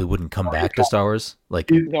probably wouldn't come back to Star Wars.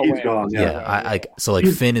 He's gone. Yeah.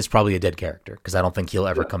 Finn is probably a dead character because I don't think he'll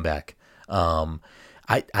ever come back. I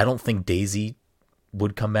don't think Daisy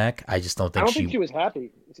would come back. I just don't think think she was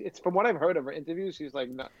happy. It's from what I've heard of her interviews. She's like,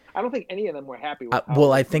 no, I don't think any of them were happy. With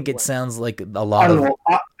I think it sounds like a lot of.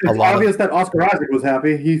 It's obvious that Oscar Isaac was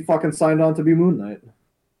happy. He fucking signed on to be Moon Knight.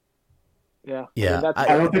 Yeah. Yeah.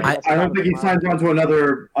 I don't think he signs on to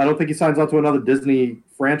another. I don't think he signs on to another Disney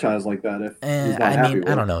franchise like that if he's not I happy mean, with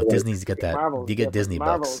I it. don't know. Like, Disney's got that. Marvel's You get different. Disney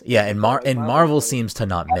Marvel's bucks. Yeah, and different. Marvel Marvel's seems to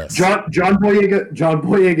not miss. John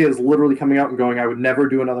Boyega is literally coming out and going, "I would never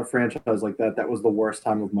do another franchise like that. That was the worst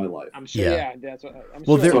time of my life." I'm sure. Yeah. Yeah, that's what, I'm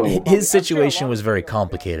Well, sure. So- his I'm sure a situation lot was of very people like that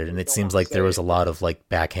complicated, and it don't seems wanna like there was say a it. lot of like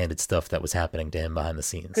backhanded stuff that was happening to him behind the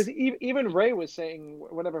scenes. Because even Ray was saying,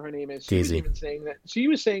 whatever her name is, she was Daisy. even saying that she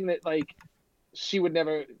was saying that like she would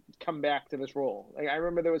never come back to this role. Like I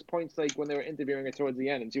remember there was points like when they were interviewing her towards the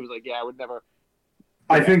end, and she was like, "Yeah, I would never."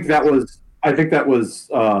 I think that was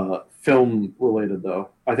film related though.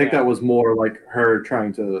 I think Yeah. that was more like her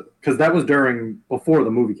trying to, because that was before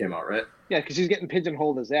the movie came out, right? Yeah, because she's getting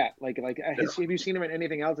pigeonholed as that. Have you seen her in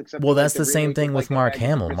anything else except? Well, for, like, that's the same remake thing with like, Mark the Agatha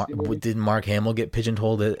Hamill. Christie movie? Didn't Mark Hamill get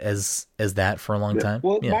pigeonholed as that for a long Yeah. time?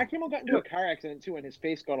 Well, Yeah. Mark Hamill got into a car accident too, and his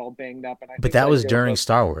face got all banged up. And I But think, that like, was they were during both-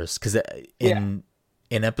 Star Wars, because in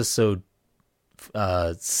episode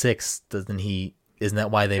 6, isn't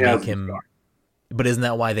that why they Yeah, make him? But isn't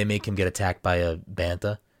that why they make him get attacked by a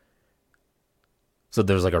bantha? So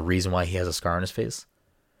there's like a reason why he has a scar on his face.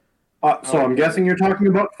 So I'm guessing you're talking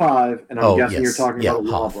about 5, and I'm guessing you're talking about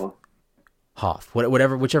Hoth. Lava. Hoth,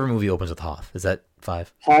 whichever movie opens with Hoth. Is that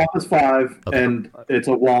 5? Hoth is 5, Okay. and it's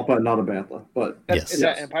a Wampa, not a Bantha. But Yes. Is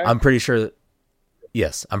that Empire? I'm pretty sure.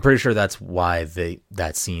 Yes, I'm pretty sure that's why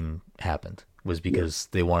that scene happened, was because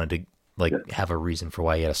they wanted to have a reason for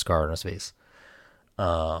why he had a scar on his face.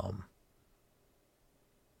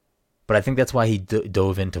 But I think that's why he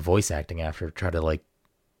dove into voice acting after, try to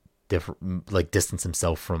distance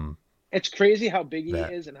himself from. It's crazy how big he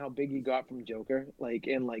that. is and how big he got from Joker.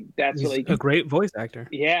 That's He's like a great voice actor.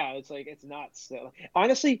 yeah, it's nuts.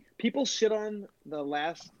 Honestly, people shit on the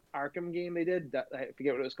last Arkham game they did. I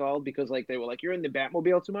forget what it was called because they were like, "You're in the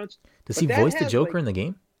Batmobile too much." Does But he that voice the has, Joker in the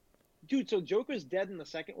game? Dude, so Joker's dead in the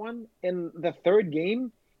second one. In the third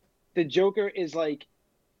game, the Joker is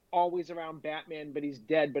always around Batman, but he's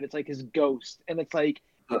dead. But it's like his ghost, and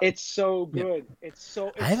it's so good. It's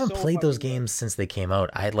I haven't so played those fucking good. games since they came out.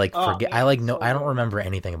 I forget. man, I it's so I don't good. remember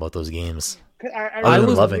anything about those games. I Other than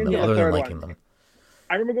was loving into them, the other than third liking one. them.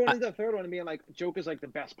 I remember going into the third one and being like, Joker's the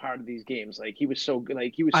best part of these games. He was so good.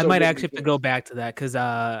 He was. I so might good in actually have these to games. go back to that because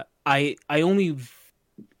I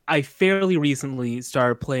fairly recently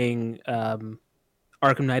started playing Arkham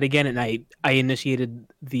Knight again, and I initiated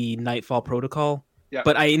the Nightfall Protocol. Yeah.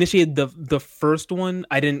 But I initiated the first one.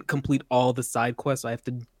 I didn't complete all the side quests. So I have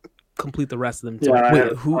to complete the rest of them too. Yeah, Wait, I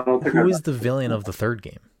don't think who I've- is the villain of the third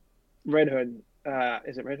game? Red Hood.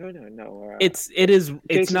 Is it Red Hood or no? Or, It's Jason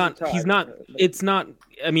not. Todd. He's not. It's not.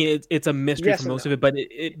 I mean, it's a mystery Yes for and most no. of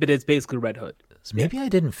it, but it's basically Red Hood. So maybe I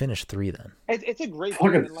didn't finish 3 then. It's a great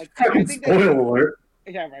game. Fucking, And, I fucking think spoiler alert.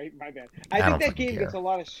 yeah, right. My bad. I I don't think that fucking game care. gets a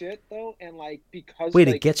lot of shit though, and because Wait,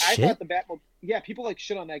 it gets I shit? thought the Batmobile. Yeah, people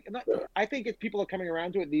shit on that. I think people are coming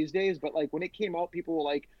around to it these days, but when it came out, people were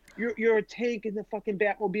like, "You're a tank in the fucking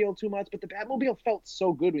Batmobile too much." But the Batmobile felt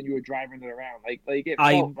so good when you were driving it around. It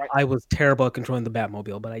felt right. I was terrible at controlling the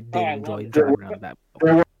Batmobile, but I did I enjoy loved it. driving around the Batmobile.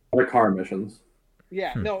 There were other car missions.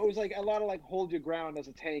 Yeah, no, it was a lot of hold your ground as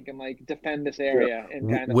a tank and defend this area and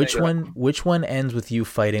kind of Which thing. which one ends with you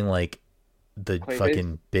fighting the Clayface?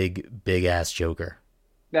 fucking big ass Joker?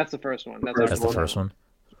 That's the first one. That's That's the first one.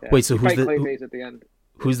 Yeah. Wait, so You who's fight the Clayface at the end?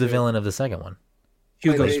 who's the villain of the second one?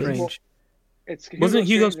 Hugo Clayface. Strange. It's Wasn't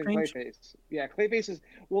Hugo and Strange? Clayface. Yeah, Clayface is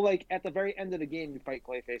at the very end of the game you fight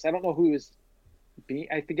Clayface. I don't know who was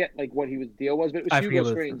I forget what his deal was, but it was I Hugo forget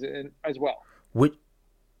what Strange as well. Which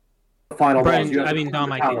The final Brian, boss. You have I to mean, climb Dom,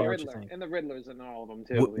 the I can tower. hear what you're Riddler, saying. and the Riddlers and all of them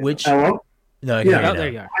too. which? Hello? No, I can Yeah. hear Oh, you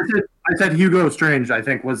there now. you are. I said Hugo Strange. I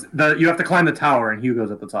think was you have to climb the tower and Hugo's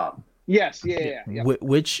at the top. Yes, yeah.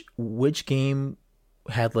 Which game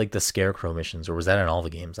had the Scarecrow missions, or was that in all the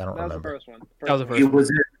games? I don't That was the remember. first one. That was the He first one. was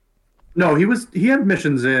in, no, he had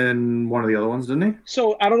missions in one of the other ones, didn't he?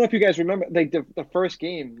 So I don't know if you guys remember the first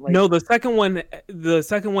game. No, the second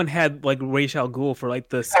one had Ra's al Ghul for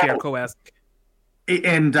the Scarecrow-esque.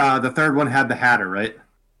 And the third one had the Hatter, right?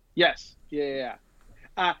 Yes, yeah.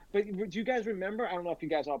 But do you guys remember? I don't know if you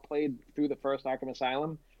guys all played through the first Arkham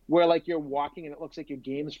Asylum, where you're walking and it looks like your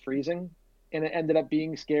game's freezing, and it ended up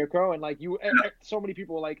being Scarecrow, and so many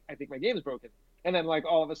people were like, "I think my game's broken," and then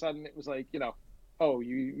all of a sudden it was oh,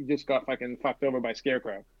 you just got fucking fucked over by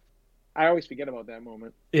Scarecrow. I always forget about that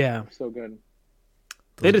moment. Yeah, So good.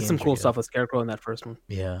 they Those did some games are cool good. stuff with Scarecrow in that first one.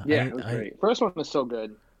 Yeah, Yeah, it was great. First one was so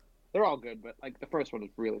good. They're all good, but the first one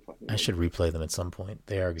was really fucking good. I should replay them at some point.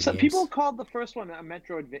 They are good So games. people called the first one a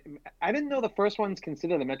Metroid. I didn't know the first one's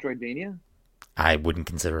considered a Metroidvania. I wouldn't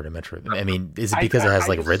consider it a Metroid. I mean, is it I- because it has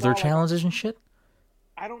I just Riddler saw, challenges and shit?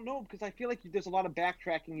 I don't know because I feel there's a lot of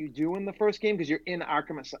backtracking you do in the first game because you're in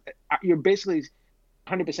Arkham. You're basically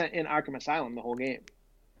 100% in Arkham Asylum the whole game.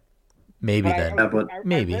 Maybe But then.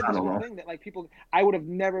 Maybe. I read I this don't whole know. thing that like people, I would have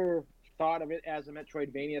never thought of it as a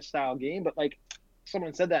Metroidvania style game, but like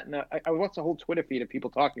someone said that, and I watched a whole Twitter feed of people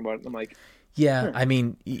talking about it, and I'm like, Yeah, I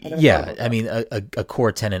mean, never thought yeah, about I that. mean, a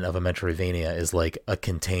core tenet of a Metroidvania is like a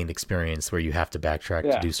contained experience where you have to backtrack to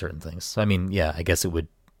Yeah. do certain things. So I mean, yeah, I guess it would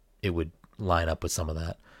line up with some of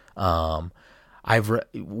that.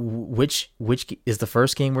 Which is the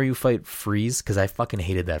first game where you fight Freeze? Because I fucking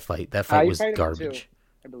hated that fight. That fight you was fight him in garbage.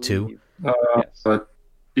 2, I believe. Two? Yes. But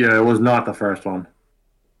yeah, it was not the first one.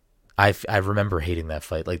 I remember hating that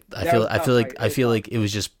fight. Like I That feel was a I tough feel like fight. I feel like it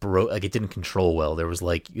was just like it didn't control well. There was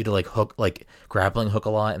like you had to like hook like grappling hook a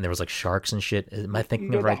lot, and there was like sharks and shit. Am I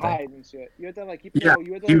thinking you of had right to thing? hide and shit. You had to like, Yeah,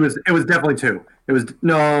 you had to, he like, was. It was definitely 2. It was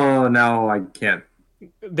no, I can't.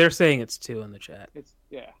 They're saying it's 2 in the chat. It's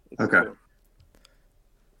Okay.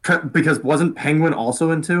 2. Because wasn't Penguin also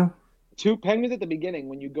in 2? 2 penguins at the beginning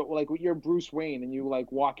when you go like you're Bruce Wayne and you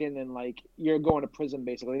like walk in and like you're going to prison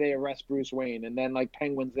basically. They arrest Bruce Wayne and then like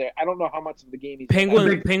Penguin's there. I don't know how much of the game he's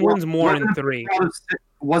in. Penguin's more in 3.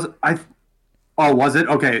 Was I? Oh, was it?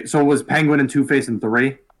 Okay, so was Penguin and Two-Face in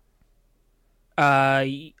 3?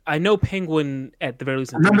 I know Penguin at the very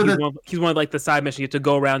least. Remember He's one of like the side missions. You have to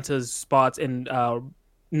go around to spots, and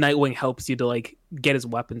Nightwing helps you to like get his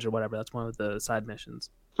weapons or whatever. That's one of the side missions.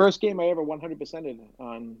 First game I ever 100%ed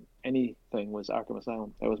on anything was Arkham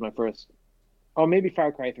Asylum. That was my first. Oh, maybe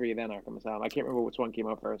Far Cry 3, then Arkham Asylum. I can't remember which one came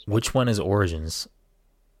out first. Which one is Origins?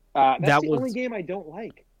 That's that the was- only game I don't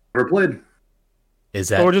like. Never played. Is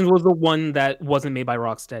that Origins was the one that wasn't made by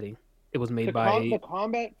Rocksteady. It was made The by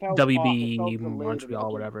combat felt WB off. It felt delayed Montreal,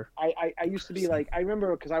 and whatever. I used to be like, I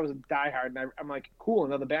remember because I was a diehard, and I'm like, cool,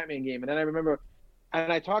 another Batman game. And then I remember,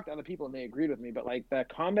 and I talked to other people, and they agreed with me, but like the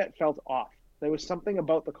combat felt off. There was something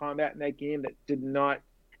about the combat in that game that did not.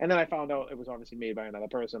 And then I found out it was obviously made by another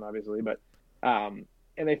person, obviously, but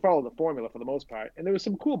and they followed the formula for the most part. And there was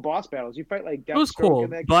some cool boss battles. You fight like It was Deathstroke cool. in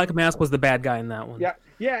that Black game. Mask was the bad guy in that one.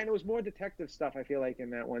 Yeah, and it was more detective stuff. I feel like in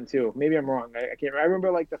that one too. Maybe I'm wrong. I can't. I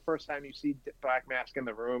remember like the first time you see Black Mask in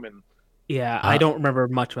the room, and Yeah, I don't remember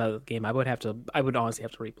much about the game. I would honestly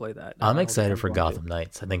have to replay that. I'm I excited don't for think I'm going Gotham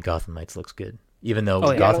Knights. I think Gotham Knights looks good. Even though Oh, yeah. I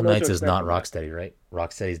don't Gotham know what Knights to is not expect from Rocksteady, right?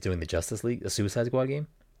 Rocksteady's doing the Justice League, the Suicide Squad game.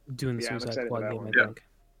 to. Doing the Yeah, I'm Suicide excited for Squad that game, one. I Yeah. think.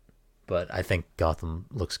 But I think Gotham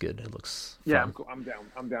looks good. It looks yeah, fun. I'm down.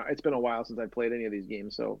 I'm down. It's been a while since I played any of these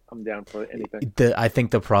games, so I'm down for anything. I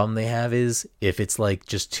think the problem they have is if it's like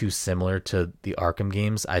just too similar to the Arkham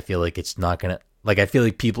games, I feel like it's not gonna like. I feel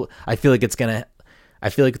like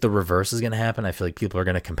the reverse is gonna happen. I feel like people are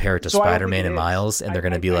gonna compare it to So I don't think Spider-Man it and is. Miles, and they're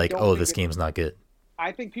gonna be I like, don't "Oh, think this it- game's not good."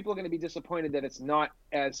 I think people are going to be disappointed that it's not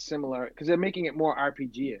as similar because they're making it more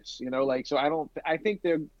RPG-ish, you know. Like, so I don't. I think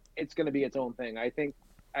it's going to be its own thing. I think.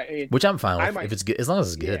 I mean, Which I'm fine I with might- if it's good, as long as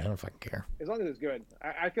it's good. Yeah. I don't fucking care. as long as it's good,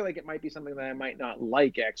 I feel like it might be something that I might not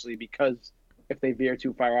like actually because if they veer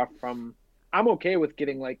too far off from. I'm okay with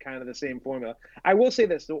getting like kind of the same formula. I will say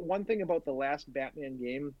this: the one thing about the last Batman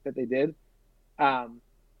game that they did, I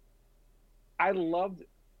loved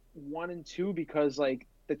 1 and 2 because like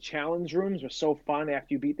the challenge rooms were so fun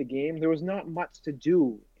after you beat the game. There was not much to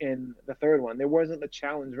do in the third one. There wasn't the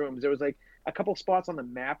challenge rooms. There was like a couple spots on the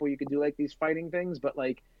map where you could do like these fighting things, but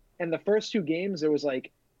like in the first 2 games there was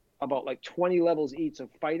like about like 20 levels each of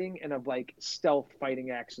fighting and of like stealth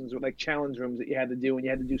fighting actions with like challenge rooms that you had to do, and you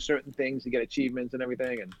had to do certain things to get achievements and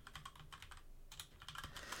everything. And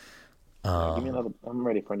give me another. I'm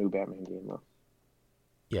ready for a new Batman game though.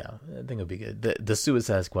 Yeah, I think it'll be good. The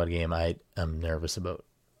Suicide Squad game, I am nervous about.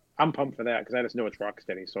 I'm pumped for that because I just know it's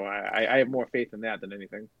Rocksteady, so I have more faith in that than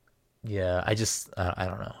anything. Yeah, I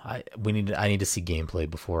don't know. I need to see gameplay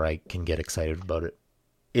before I can get excited about it.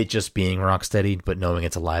 It just being Rocksteady, but knowing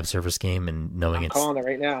it's a live service game and knowing I'm it's calling it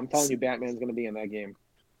right now. I'm telling you, Batman's going to be in that game.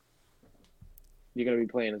 You're going to be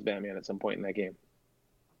playing as Batman at some point in that game.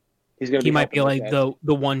 He's going to. He might be helping like with that.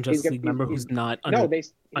 the one Justice gonna- League member he's- who's not No, under.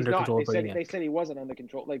 he's under not. control They of said, Brainiac. they said he wasn't under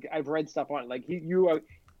control. Like I've read stuff on it. Like you are.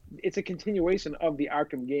 It's a continuation of the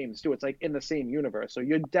Arkham games too. It's like in the same universe. So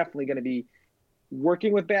you're definitely going to be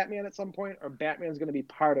working with Batman at some point, or Batman's going to be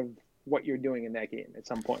part of what you're doing in that game at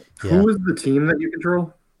some point. yeah, Who is the team that you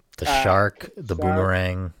control? the shark, the Shark.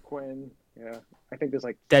 boomerang. Quinn, yeah. I think there's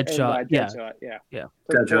like Deadshot, yeah. Deadshot, yeah. Yeah.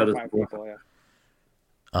 Like 4 or Deadshot is 5 cool. people,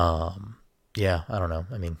 yeah. Yeah, I don't know.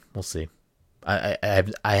 I mean, we'll see. I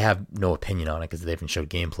have no opinion on it because they haven't showed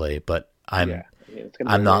gameplay, but I'm Yeah, it's gonna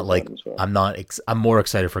be I'm a not weird like one, so. I'm more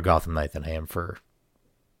excited for Gotham Knight than I am for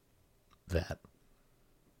that.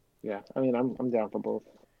 Yeah, I mean, I'm down for both.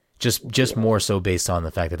 Just more so based on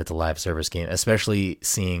the fact that it's a live service game, especially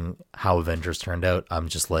seeing how Avengers turned out. I'm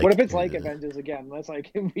just like, what if it's like Avengers again? That's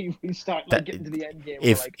like we start like getting to the end game.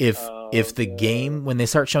 If the game, when they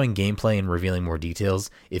start showing gameplay and revealing more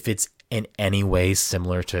details, if it's in any way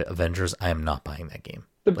similar to Avengers, I am not buying that game.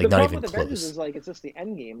 The not problem even with close. Avengers is like it's just the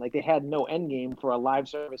end game. Like they had no end game for a live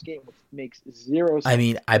service game, which makes zero sense. I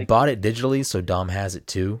mean, I bought it digitally, so Dom has it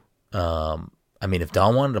too. I mean, if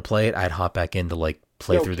Dom wanted to play it, I'd hop back in to like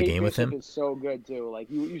play through the game with him. Is so good too. Like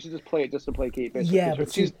you should just play it just to play Kate Bishop. Yeah,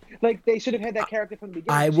 but she's like they should have had that character from the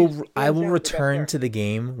beginning. I will return to the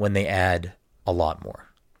game when they add a lot more.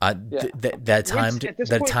 The time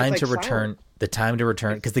to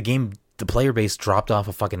return because the player base dropped off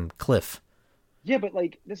a fucking cliff. Yeah, but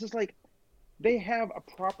like this is like they have a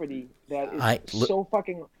property that is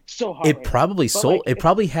so hard. It probably sold. Like, it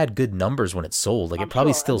probably had good numbers when it sold. Like it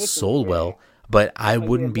probably still sold well. But I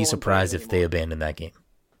wouldn't be surprised if they abandoned that game.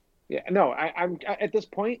 Yeah, no, I'm at this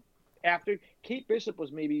point. After Kate Bishop was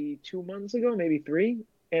maybe 2 months ago, maybe 3,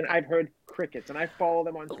 and I've heard crickets, and I follow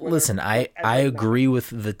them on Twitter. Listen, I agree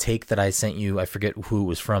with the take that I sent you. I forget who it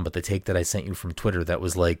was from, but the take that I sent you from Twitter that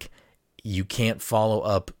was like, you can't follow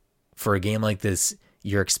up for a game like this.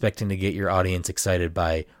 You're expecting to get your audience excited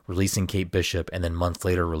by releasing Kate Bishop and then months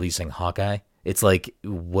later releasing Hawkeye. It's like,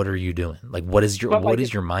 what are you doing? Like, what is your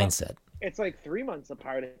mindset? It's like 3 months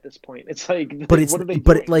apart at this point. It's like, but what are they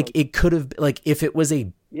but doing? like it could have like if it was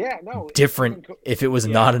a different, if it was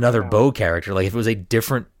not another Bow character, like if it was a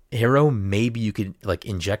different hero, maybe you could like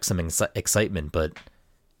inject some excitement. But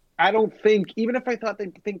I don't think, even if I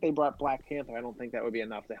think they brought Black Panther, I don't think that would be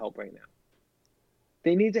enough to help right now.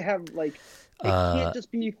 They need to have like it can't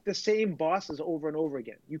just be the same bosses over and over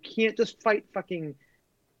again. You can't just fight fucking.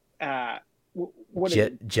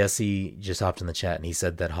 Jesse just hopped in the chat and he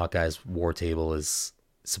said that Hawkeye's War Table is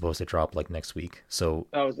supposed to drop like next week. So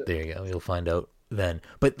there you go. You'll find out then.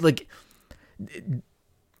 But like,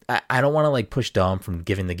 I don't want to like push Dom from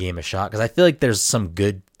giving the game a shot because I feel like there's some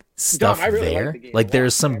good stuff there. Like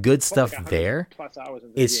there's some good stuff there.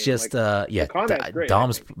 It's just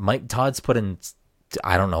Todd's put in.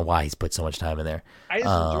 I don't know why he's put so much time in there. I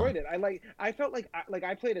just enjoyed it. I felt like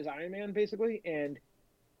I played as Iron Man basically, and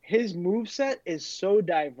his moveset is so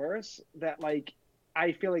diverse that like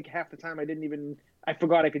I feel like half the time I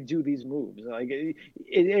forgot I could do these moves. Like it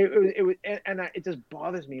just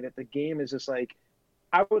bothers me that the game is just like,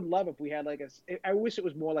 I would love if we had like I wish it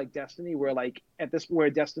was more like Destiny, where like where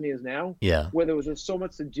Destiny is now, where there was just so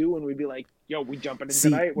much to do, and we'd be like, "Yo, we jumping in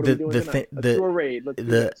tonight? What are we doing tonight? Let's do a raid. Let's do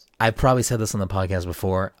this." I probably said this on the podcast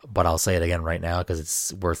before, but I'll say it again right now because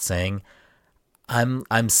it's worth saying.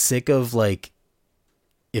 I'm sick of like,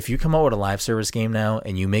 if you come out with a live service game now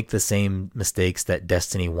and you make the same mistakes that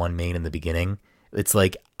Destiny 1 made in the beginning, it's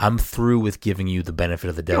like I'm through with giving you the benefit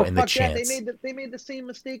of the doubt and the chance. They made the same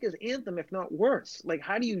mistake as Anthem, if not worse. Like,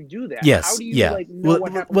 how do you do that? Yes, how do you, like, know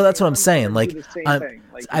what happened? Well, that's what I'm saying. Like,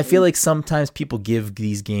 Like, I feel like sometimes people give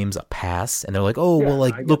these games a pass, and they're like, "Oh, well,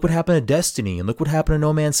 like, look what happened to Destiny, and look what happened to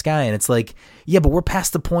No Man's Sky," and it's like, yeah, but we're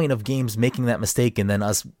past the point of games making that mistake, and then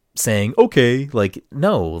us saying, okay, like,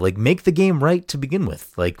 no, like, make the game right to begin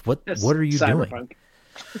with. Like, what are you doing?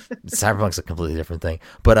 Cyberpunk's a completely different thing,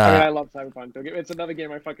 but I love Cyberpunk. It's another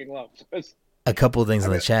game I fucking love. A couple of things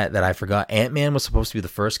in the chat that I forgot. Ant-Man was supposed to be the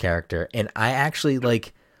first character, and I actually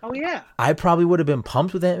like. Oh yeah. I probably would have been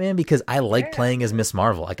pumped with Ant-Man because I like playing as Miss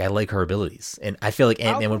Marvel. Like I like her abilities, and I feel like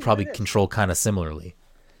Ant-Man would probably control kind of similarly.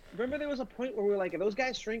 Remember, there was a point where we were like, "Are those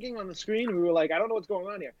guys shrinking on the screen?" And we were like, "I don't know what's going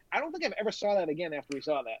on here." I don't think I've ever saw that again after we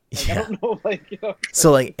saw that. Like, I don't know, like. You know,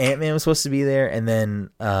 so like Ant-Man was supposed to be there, and then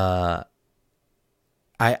I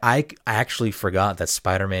actually forgot that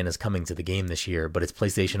Spider-Man is coming to the game this year, but it's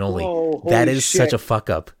PlayStation only. That is such a fuck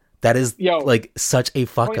up. That is like such a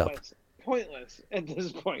fuck up. Pointless at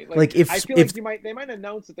this point. Like if I feel like they might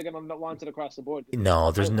announce that they're going to launch it across the board.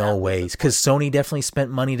 No, there's no way because Sony definitely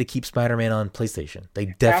spent money to keep Spider-Man on PlayStation. They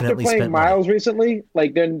definitely after playing spent Miles money. recently.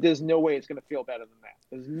 Like then there's no way it's going to feel better than that.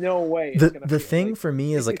 There's no way. The thing for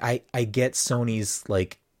me is like I get Sony's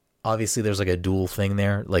like obviously there's like a dual thing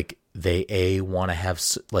there. Like they want to have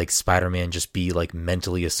like Spider-Man just be like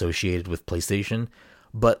mentally associated with PlayStation.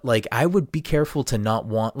 But, like, I would be careful to not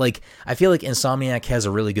want... Like, I feel like Insomniac has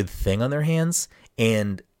a really good thing on their hands.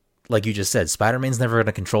 And, like you just said, Spider-Man's never going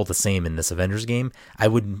to control the same in this Avengers game. I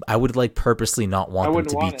would like, purposely not want them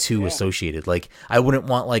to be too associated. Like, I wouldn't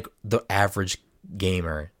want, like, the average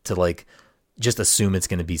gamer to, like, just assume it's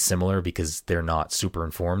going to be similar because they're not super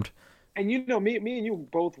informed. And, you know, me and you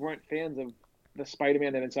both weren't fans of the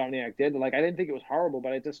Spider-Man that Insomniac did. Like, I didn't think it was horrible,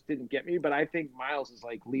 but it just didn't get me. But I think Miles is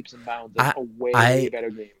like leaps and bounds a way better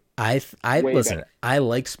game. I Way listen. better. I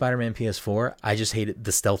liked Spider-Man PS4. I just hated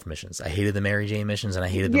the stealth missions. I hated the Mary Jane missions, and I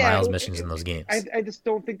hated the Miles missions in those games. I just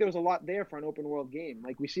don't think there was a lot there for an open world game.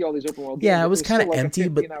 Like we see all these open world games. Yeah, it was kind of still like empty, a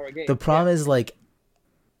but 15-hour game. the problem is like,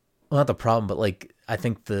 well, not the problem, but like I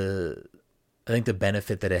think the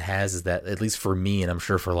benefit that it has is that, at least for me, and I'm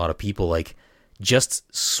sure for a lot of people, like just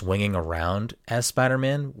swinging around as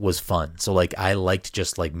Spider-Man was fun. So like I liked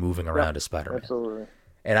just like moving around as Spider-Man. Absolutely.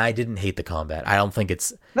 And I didn't hate the combat. I don't think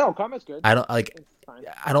it's. No, combat's good. I don't like. It's fine.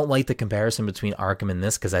 I don't like the comparison between Arkham and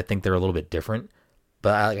this because I think they're a little bit different.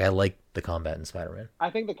 But I like the combat in Spider-Man. I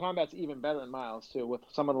think the combat's even better than Miles too, with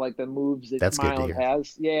some of like the moves that That's good to Miles hear.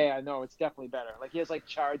 has. Yeah, I know it's definitely better. Like he has like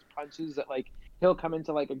charge punches that like he'll come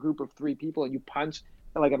into like a group of 3 people and you punch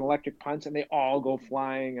like an electric punch and they all go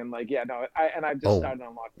flying and like I've just started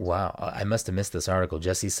unlocking. Wow, I must have missed this article.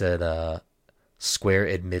 Jesse said Square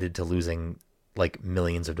admitted to losing like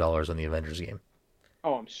millions of dollars on the Avengers game.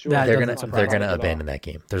 Oh, I'm sure That They're doesn't gonna surprise me at all. abandon that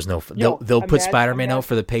game. There's no Yo, they'll put Spider-Man imagine- out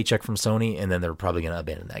for the paycheck from Sony, and then they're probably gonna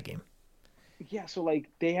abandon that game. Yeah, so like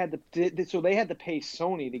they had to pay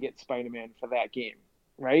Sony to get Spider-Man for that game,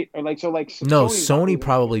 right? Or like No, Sony's not Sony losing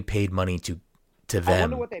probably paid money to I wonder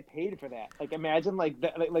them. what they paid for that. Like, imagine like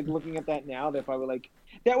that, like looking at that now. They're probably like,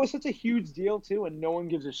 that was such a huge deal too, and no one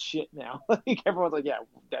gives a shit now. Like everyone's like, yeah,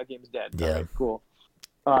 that game's dead. Yeah. All right, cool.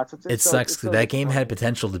 It sucks. That game had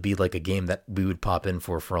potential to be like a game that we would pop in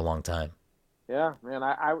for a long time. Yeah, man.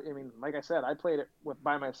 I mean, like I said, I played it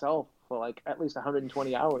by myself for like at least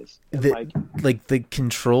 120 hours. And Like the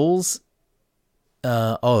controls.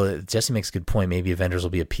 Jesse makes a good point. Maybe Avengers will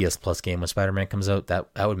be a PS Plus game when Spider-Man comes out. That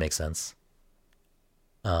would make sense.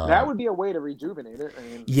 that would be a way to rejuvenate it. I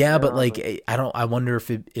mean, Yeah, but honestly. like I wonder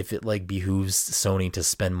if it like behooves Sony to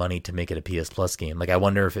spend money to make it a PS Plus game. Like I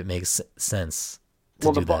wonder if it makes sense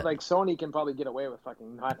to do that. Like Sony can probably get away with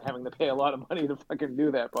fucking not having to pay a lot of money to fucking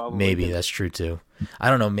do that. Probably. Maybe that's true too. I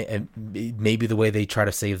don't know. Maybe the way they try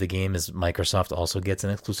to save the game is Microsoft also gets an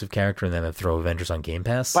exclusive character, and then they throw Avengers on Game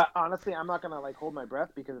Pass. But honestly, I'm not gonna like hold my breath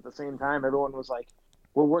because at the same time, everyone was like,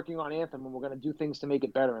 "We're working on Anthem and we're gonna do things to make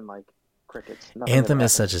it better." And like crickets. Nothing Anthem ever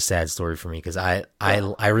is happened. such a sad story for me because I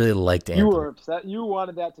really liked Anthem. You were upset. You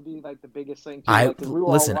wanted that to be like the biggest thing. Too. I Like, 'cause we were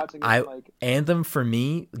all listen. watching it, I like Anthem for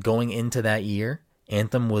me going into that year.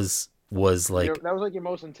 Anthem was like that was like your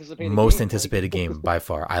most anticipated. most game. anticipated game by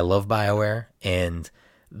far. I love BioWare, and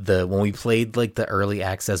when we played like the early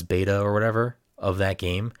access beta or whatever of that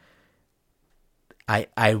game, I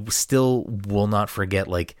still will not forget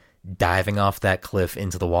like diving off that cliff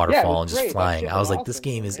into the waterfall and just great. That flying. shit I was was like, this awesome,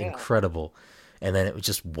 game is yeah. incredible, and then it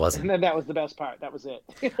just And wasn't. then that was the best part. That was it.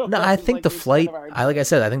 No, I think the flight. Like I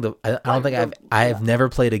said, I think I don't think I've never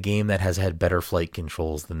played a game that has had better flight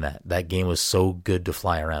controls than that. That game was so good to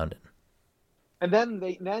fly around in. And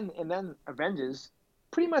then Avengers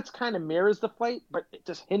pretty much kind of mirrors the flight, but it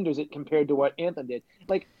just hinders it compared to what Anthem did.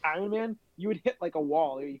 Like Iron Man, you would hit like a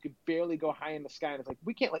wall, or you could barely go high in the sky, and it's like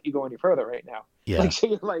we can't let you go any further right now. Yeah. Like so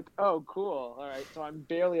you're like, oh, cool, all right, so I'm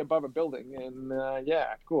barely above a building, and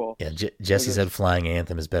yeah, cool. Yeah, Jesse said flying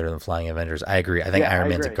Anthem is better than flying Avengers. I agree. I think Yeah, Iron I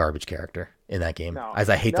Man's a agree. garbage character in that game. No. As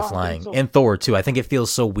I hate No, the I think flying. so. And Thor, too. I think it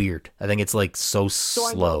feels so weird. I think it's like so So I know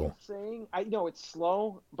what slow. you're saying. I know it's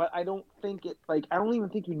slow, but I don't think it like I don't even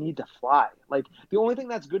think you need to fly. Like the only thing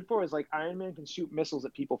that's good for is like Iron Man can shoot missiles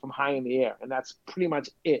at people from high in the air, and that's pretty much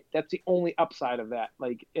it. That's the only upside of that.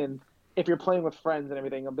 Like and if you're playing with friends and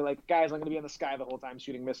everything, I'll be like, guys, I'm gonna be in the sky the whole time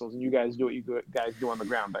shooting missiles, and you guys do what you guys do on the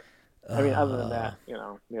ground. But I mean, other than that,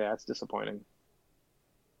 yeah, it's disappointing.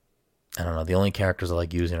 I don't know. The only characters I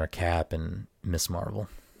like using are Cap and Miss Marvel.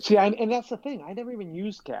 See, and that's the thing. I never even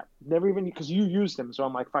used Cap. Never even because you used him, so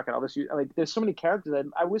I'm like, fuck it. I'll just use. Like, there's so many characters.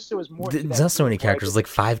 I wish there was more. to There's that not so many game where I characters. could- There's like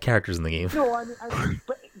 5 characters in the game. No,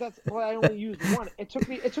 but that's why I only used one. It took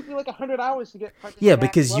me like 100 hours to get. fucking Yeah, max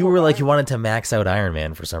because you level were like, Iron you Man. wanted to max out Iron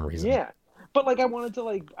Man for some reason. Yeah, but like I wanted to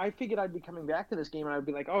like I figured I'd be coming back to this game and I'd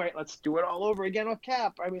be like, all right, let's do it all over again with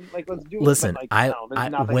Cap. I mean, like let's do it. Listen, but, like, no,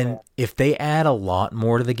 there's nothing there. if they add a lot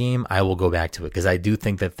more to the game, I will go back to it because I do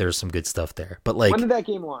think that there's some good stuff there. But like, When did that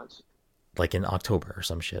game launch? like in October or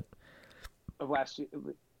some shit. Of last year.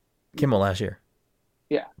 Came out last year,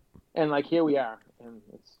 Yeah, and like here we are, and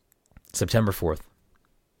it's September 4th.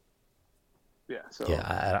 yeah. So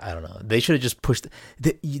Yeah, I don't know. They should have just pushed.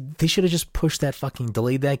 They should have just pushed that fucking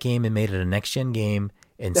delayed that game and made it a next gen game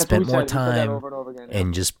and that's spent what we more said. We said that time over and over again.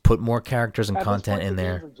 and just put more characters and At this content point, in the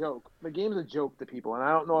there. Game's a joke. The game's a joke to people, and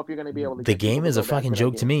I don't know if you're going to be able to. The get people game to is a go back fucking that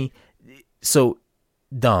joke to game. me. So,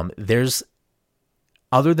 Dom, there's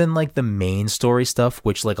other than like the main story stuff,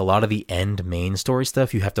 which like a lot of the end main story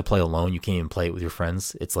stuff you have to play alone. You can't even play it with your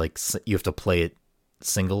friends. It's like you have to play it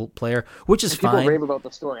single player, which is And people fine. rave about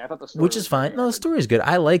the story. I thought the story Which is was fine. very No, the good. story is good.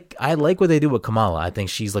 I like what they do with Kamala. I think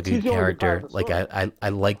she's like a She's good the only good part character. of the Like story. I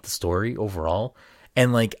like the story overall,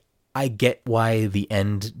 and like I get why the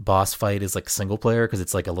end boss fight is like single player because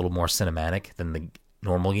it's like a little more cinematic than the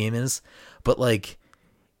normal game is. But like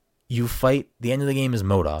you fight, the end of the game is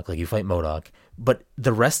MODOK. Like you fight MODOK, but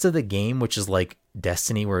the rest of the game, which is like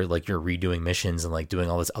Destiny, where like you're redoing missions and like doing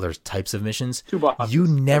all this other types of missions, 2 bosses. you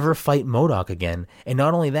never fight MODOK again. And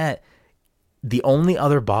not only that, the only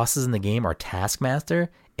other bosses in the game are Taskmaster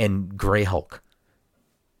and Grey Hulk.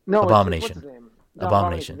 No, Abomination. What's his name? No,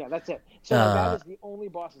 Abomination. Yeah, that's it. So that is the only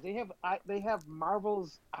bosses they have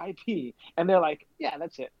Marvel's IP, and they're like, yeah,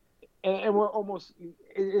 that's it. And we're almost.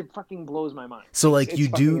 It fucking blows my mind. So like It's you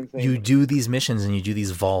fucking insane. you do these missions and you do these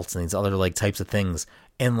vaults and these other like types of things,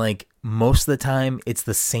 and like most of the time it's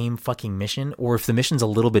the same fucking mission, or if the mission's a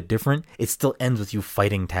little bit different, it still ends with you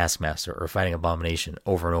fighting Taskmaster or fighting Abomination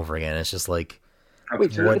over and over again. It's just like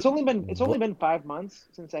Wait, so what- it's only been 5 months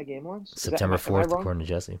since that game launched. September am I 4th, wrong? according to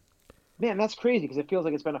Jesse. Man, that's crazy because it feels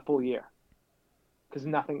like it's been a full year. Because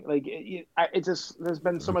nothing like it just there's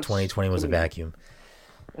been so much. 2020 was a vacuum.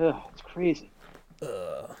 Ugh, it's crazy.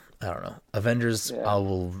 I don't know. Avengers, Yeah. I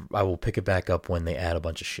will pick it back up when they add a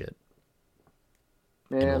bunch of shit.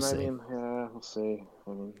 Man, we'll I see. mean, yeah, we'll see.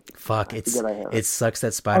 I mean, Fuck, I forget I have it. it sucks that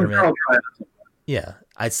I'm Spider-Man. sure I'll try it. Yeah,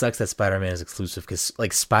 it sucks that Spider-Man is exclusive because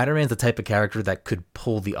like Spider-Man's the type of character that could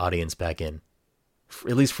pull the audience back in,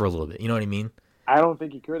 at least for a little bit. You know what I mean? I don't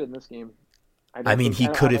think he could in this game. I mean, he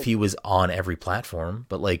could if he was on every platform,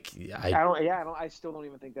 but like I still don't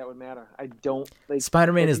even think that would matter. I don't like.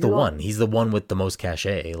 Spider-Man if is the you don't- one. He's the one with the most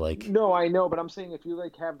cachet. Like, No, I know, but I'm saying if you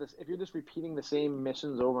like have this, if you're just repeating the same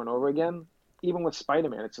missions over and over again, even with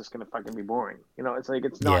Spider-Man, it's just gonna fucking be boring. You know, it's like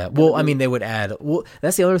it's not. yeah. gonna Well, I be- mean, they would add. Well,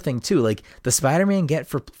 that's the other thing too. Like, the Spider-Man get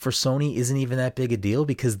for Sony isn't even that big a deal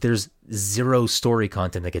because there's zero story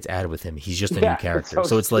content that gets added with him. He's just a Yeah, new it's character, so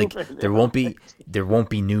so it's like stupid, there yeah. won't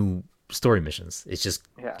be new story missions. It's just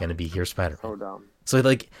Yeah. gonna be here Spider-Man. so dumb. So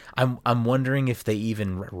like I'm wondering if they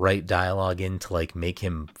even write dialogue in to like make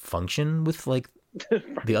him function with like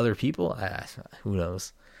the other people. Who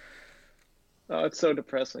knows? Oh, it's so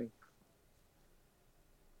depressing.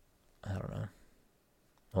 I don't know.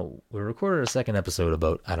 Oh, we recorded a second episode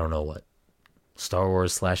about I don't know what Star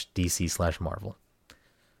Wars /DC/Marvel.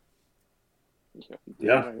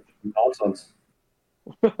 Yeah, Right. nonsense.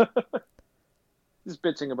 Just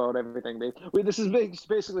bitching about everything. This has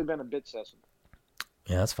basically been a bitch session.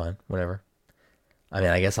 Yeah, that's fine. Whatever. I mean,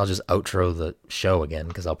 I guess I'll just outro the show again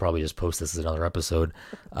because I'll probably just post this as another episode.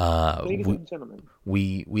 Ladies and gentlemen.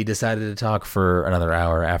 We decided to talk for another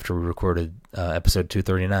hour after we recorded episode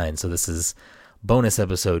 239. So this is bonus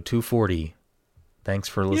episode 240. Thanks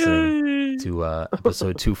for listening to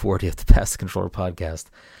episode 240 of the Pass the Controller podcast.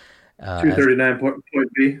 239 point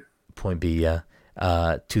B. Point B, yeah.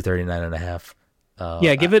 239 and a half.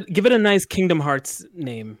 Yeah, give it a nice Kingdom Hearts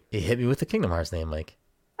name. It hit me with the Kingdom Hearts name, Mike.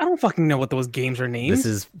 I don't fucking know what those games are named. This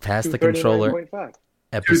is Pass the Controller 239.5.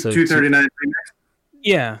 episode 239 remix.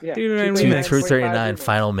 Yeah, Yeah, 239 239. Remix. 239 remix.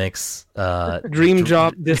 final mix. Dream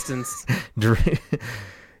Drop Distance.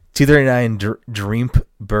 239 Dream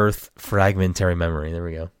Birth Fragmentary Memory. There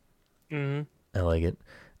we go. hmm I like it.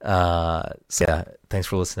 So yeah, thanks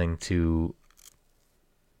for listening to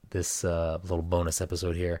this little bonus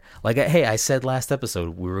episode here. Like, I said last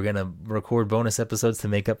episode we were gonna record bonus episodes to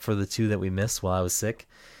make up for the 2 that we missed while I was sick,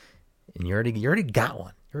 and you already got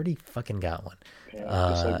one. You already fucking got one. Yeah,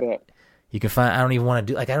 just like that. You can find. I don't even want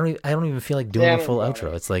to do. Like, I don't even feel like doing Yeah, I a don't full know.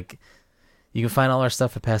 outro. It's like you can find all our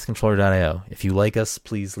stuff at passcontroller.io. If you like us,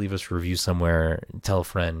 please leave us a review somewhere. Tell a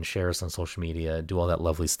friend. Share us on social media. Do all that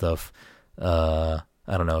lovely stuff. I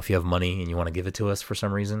don't know if you have money and you want to give it to us for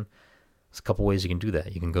some reason. There's a couple ways you can do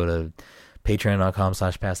that. You can go to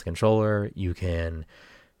patreon.com/passthecontroller. You can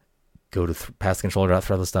go to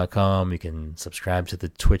passthecontroller.threadless.com. You can subscribe to the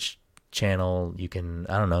Twitch channel. You can,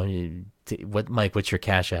 I don't know, Mike, what's your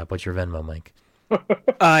Cash App? What's your Venmo, Mike?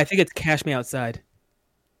 I think it's Cash Me Outside.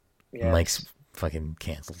 Yeah. Mike's fucking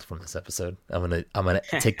canceled from this episode. I'm gonna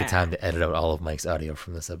take the time to edit out all of Mike's audio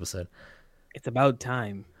from this episode. It's about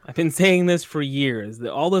time. I've been saying this for years.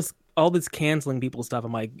 All this canceling people stuff.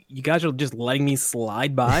 I'm like, you guys are just letting me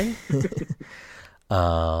slide by.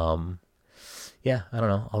 Yeah, I don't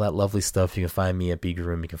know, all that lovely stuff. You can find me at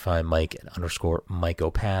Beagroom. You can find Mike at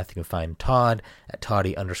 _MikeOpath. You can find Todd at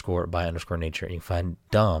Toddy_by_nature. And you can find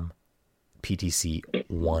Dom PTC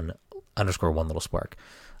one little spark.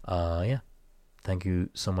 Yeah. Thank you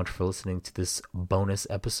so much for listening to this bonus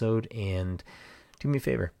episode, and do me a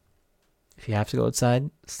favor. If you have to go outside,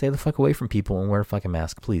 stay the fuck away from people and wear a fucking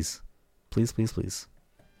mask, please. Please, please, please.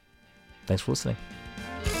 Thanks for listening.